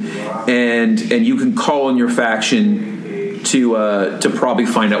hidden, and you can call on your faction to probably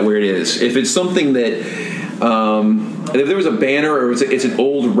find out where it is. If it's something that if there was a banner or it's an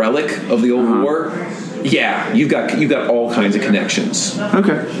old relic of the old war, Yeah, you've got all kinds of connections.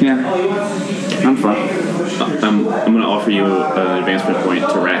 Okay, yeah. I'm fine. I'm going to offer you an advancement point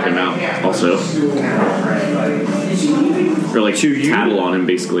to rat him out also. Or like to tattle on him,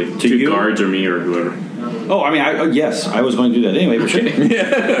 basically. To you? guards or me or whoever. Oh, I mean, yes, I was going to do that anyway. But sure.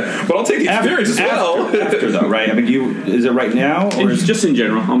 But I'll take the experience as well. After though, right? I mean, is it right now or It's just in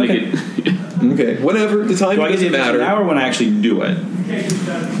general. I'll make it. Okay, whenever the time do I get doesn't to matter. now or when I actually do it?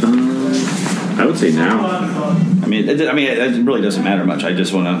 I would say now. I mean, it really doesn't matter much. I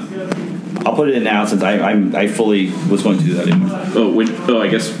just want to. I'll put it in now since I fully was going to do that anyway. I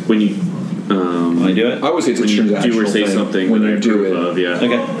guess when you. When I do it? I would say it's a when you do transactional or say thing something when that you I do approve it. of, yeah.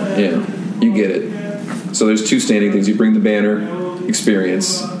 Okay. Yeah, you get it. So there's two standing things. You bring the banner,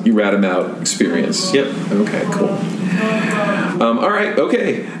 experience. You rat him out, experience. Yep. Okay, cool. All right.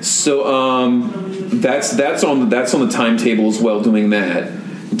 Okay. So that's on the timetable as well. Doing that.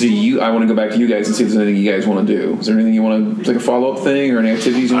 I want to go back to you guys and see if there's anything you guys want to do. Is there anything you want to, like a follow-up thing or any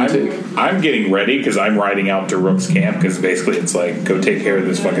activities you want to take? I'm getting ready because I'm riding out to Rook's camp because basically it's like, go take care of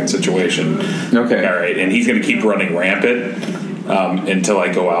this fucking situation. Okay. All right. And he's going to keep running rampant until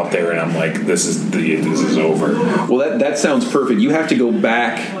I go out there and I'm like, this is over. Well, that sounds perfect. You have to go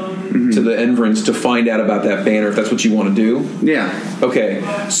back to the Enverance to find out about that banner if that's what you want to do. Yeah. Okay.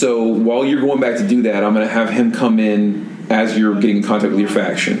 So while you're going back to do that, I'm going to have him come in as you're getting in contact with your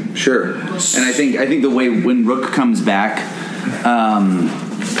faction. Sure. And I think the way when Rook comes back,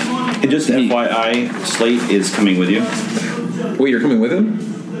 And just FYI, Slate is coming with you. Wait, you're coming with him?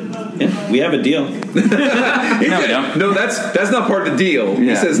 Yeah, we have a deal. No, that's not part of the deal. He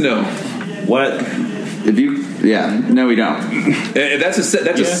Yeah. says no. What? no, we don't. That's a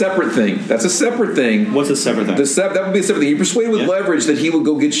separate thing. That's a separate thing. What's a separate thing? That would be a separate thing. You persuaded with leverage that he would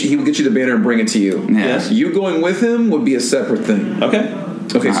go get you. He would get you the banner and bring it to you. Yes. You going with him would be a separate thing. Okay.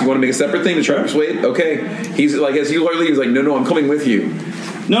 Okay, so you want to make a separate thing to try to persuade? Okay. He's like, as you literally, he's like, no, I'm coming with you.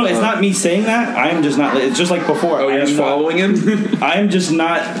 No, it's not me saying that. I'm just not. It's just like before. Oh, you're just following him? I'm just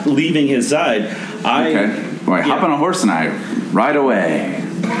not leaving his side. Okay. Well, hop on a horse and I ride away.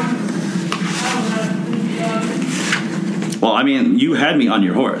 Well, I mean, you had me on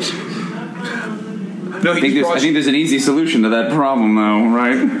your horse. No, I think there's an easy solution to that problem, though,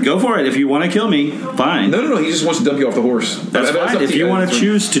 right? Go for it. If you want to kill me, fine. No. He just wants to dump you off the horse. That's fine. If you want to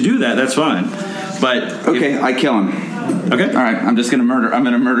choose to do that, that's fine. But Okay, I kill him. okay, All right, I'm just gonna murder. I'm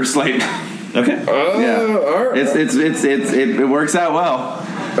gonna murder Slate. okay. Yeah. All right. It works out well.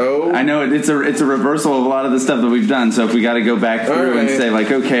 Oh. I know it's a reversal of a lot of the stuff that we've done. So if we got to go back through and say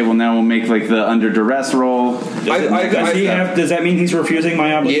like, okay, well now we'll make like the under duress roll. Does that mean he's refusing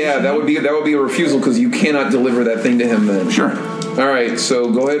my obligation? Yeah, that would be a refusal because you cannot deliver that thing to him then. Sure. All right,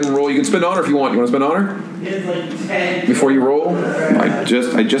 so go ahead and roll. You can spend honor if you want. You want to spend honor before you roll? I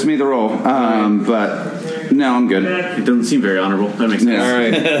just made the roll, but no, I'm good. It doesn't seem very honorable. That makes sense. All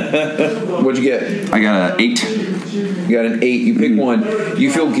right. What'd you get? I got an 8. You got an 8. You pick one.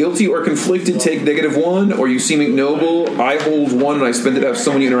 You feel guilty or conflicted, take -1, or you seem ignoble. I hold 1 and I spend it to have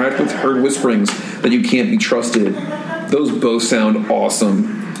someone you interact with heard whisperings that you can't be trusted. Those both sound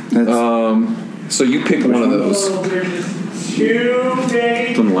awesome. So you pick one of those.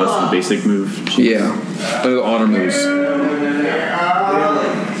 It's on the last of the basic move. Yeah. The honor moves.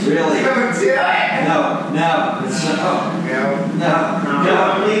 Really? No.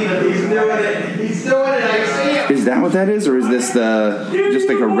 He's doing it. He's doing it. I see him. Is that what that is, or is this just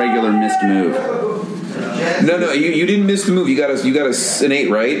like a regular missed move? No. You didn't miss the move. You got an 8,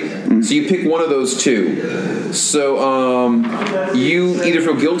 right? Mm-hmm. So you pick one of those two. So you either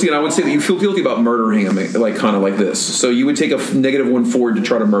feel guilty, and I would say that you feel guilty about murdering him, like kind of like this. So you would take a -1 forward to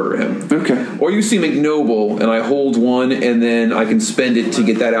try to murder him. Okay. Or you seem ignoble, and I hold 1, and then I can spend it to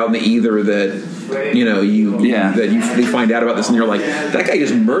get that out in the either that they find out about this, and you're like, that guy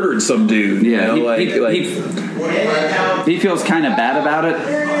just murdered some dude. Yeah. You know, he feels kind of bad about it,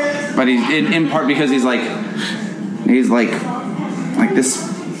 but he's in part because he's like this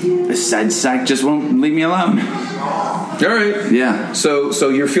sad sack just won't leave me alone. All right. Yeah. So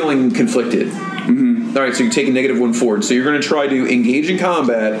you're feeling conflicted. Mm-hmm. All right. So you're taking -1 forward. So you're going to try to engage in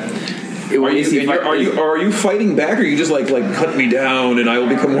combat. Are you fighting back, or are you just like cut me down and I will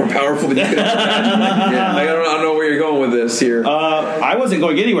become more powerful than you can imagine? Yeah. I don't know where you're going with this here. I wasn't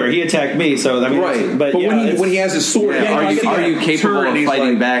going anywhere. He attacked me, so I mean, right. But when he has his sword, are you capable of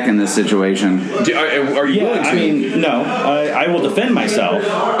fighting back in this situation? Are you willing to? I mean, no. I will defend myself.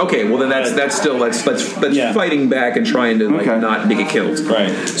 Okay. Well, then that's fighting back and trying to not get killed.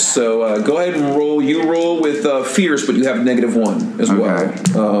 Right. So go ahead and roll. You roll with fierce, but you have -1 as well.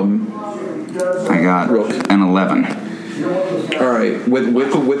 I got Rook. an 11. All right,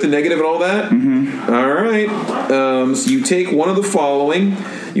 with the negative and all that. Mm-hmm. All right. So you take one of the following: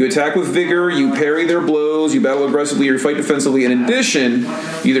 you attack with vigor, you parry their blows, you battle aggressively, or you fight defensively. In addition,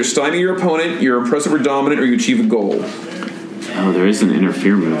 you either stymie your opponent, you're impressive or dominant, or you achieve a goal. Oh, there is an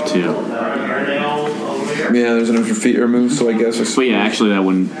interfere move too. Yeah, there's an interfere move, so I guess. But yeah, actually that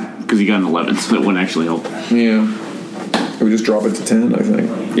one, because he got an 11, so that wouldn't actually help. Yeah. We just drop it to 10, I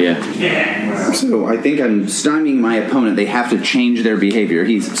think. Yeah. So I think I'm stymieing my opponent. They have to change their behavior.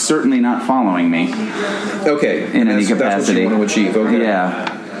 He's certainly not following me. Okay. In any capacity. That's what you want to achieve. Okay. Yeah.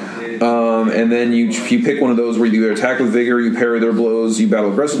 And then you pick one of those where you either attack with vigor, you parry their blows, you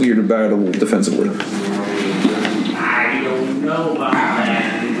battle aggressively, or you battle defensively. I don't know about that.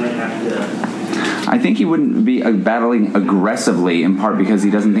 I think he wouldn't be battling aggressively, in part because he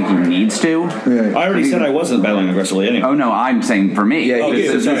doesn't think he needs to. Yeah. I already said I wasn't battling aggressively anyway. Oh, no, I'm saying for me. Yeah, Okay,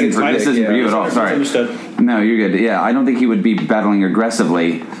 this sorry, isn't for you at all. Sorry. Understood. No, you're good. Yeah, I don't think he would be battling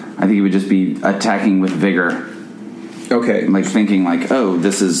aggressively. I think he would just be attacking with vigor. Okay. Like thinking like, oh,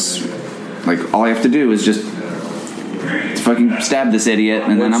 this is... Like, all I have to do is just fucking stab this idiot,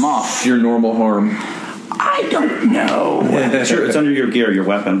 and then I'm off. Your normal harm. I don't know. Sure, it's under your gear, your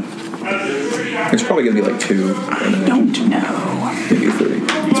weapon. It's probably going to be like 2. I don't know. Maybe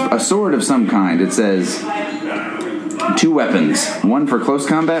 3. A sword of some kind. It says 2 weapons. One for close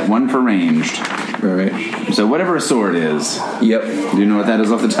combat, one for ranged. All right. So whatever a sword is. Yep. Do you know what that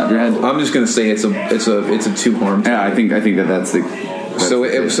is off the top of your head? I'm just going to say it's a 2 harm. Yeah, I think that's the... So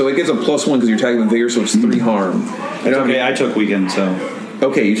it gets a +1 because you're attacking with vigor, so it's 3 harm. It's okay, I took weekend, so...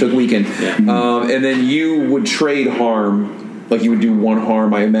 Okay, you took weaken. Yeah. And then you would trade harm. Like you would do 1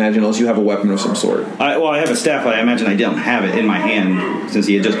 harm, I imagine, unless you have a weapon of some sort. I have a staff, but I imagine I don't have it in my hand since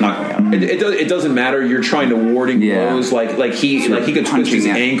he had just knocked me out. It doesn't matter. You're trying to warding blows. Like he could twist his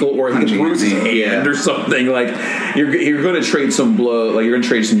ankle or he could bruise his hand or something. Like you're going to trade some blow. Like you're going to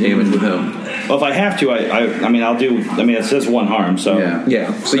trade some damage with him. Well, if I have to, I mean I'll do. I mean it says 1 harm, so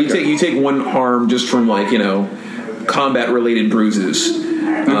yeah. So you take 1 harm just from combat related bruises.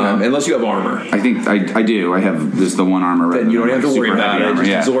 Unless you have armor. I think I do. I have this the 1 armor. Then you don't have to worry about it. It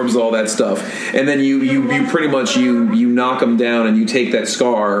just absorbs all that stuff. And then you pretty much you knock him down and you take that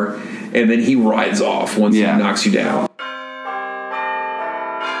scar and then he rides off once he knocks you down.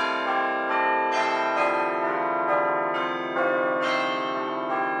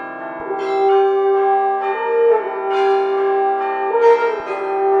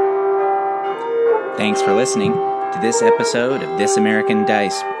 Thanks for listening to this episode of This American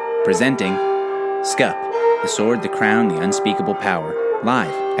Dice, presenting SCUP, The Sword, the Crown, the Unspeakable Power,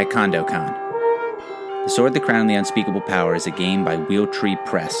 live at CondoCon. The Sword, the Crown, the Unspeakable Power is a game by Wheel Tree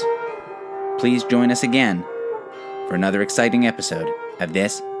Press. Please join us again for another exciting episode of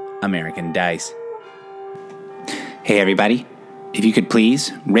This American Dice. Hey everybody, if you could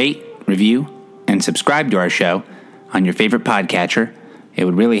please rate, review, and subscribe to our show on your favorite podcatcher, it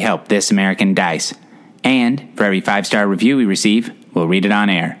would really help This American Dice. And for every 5-star review we receive, we'll read it on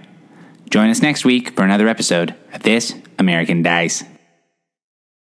air. Join us next week for another episode of This American Dice.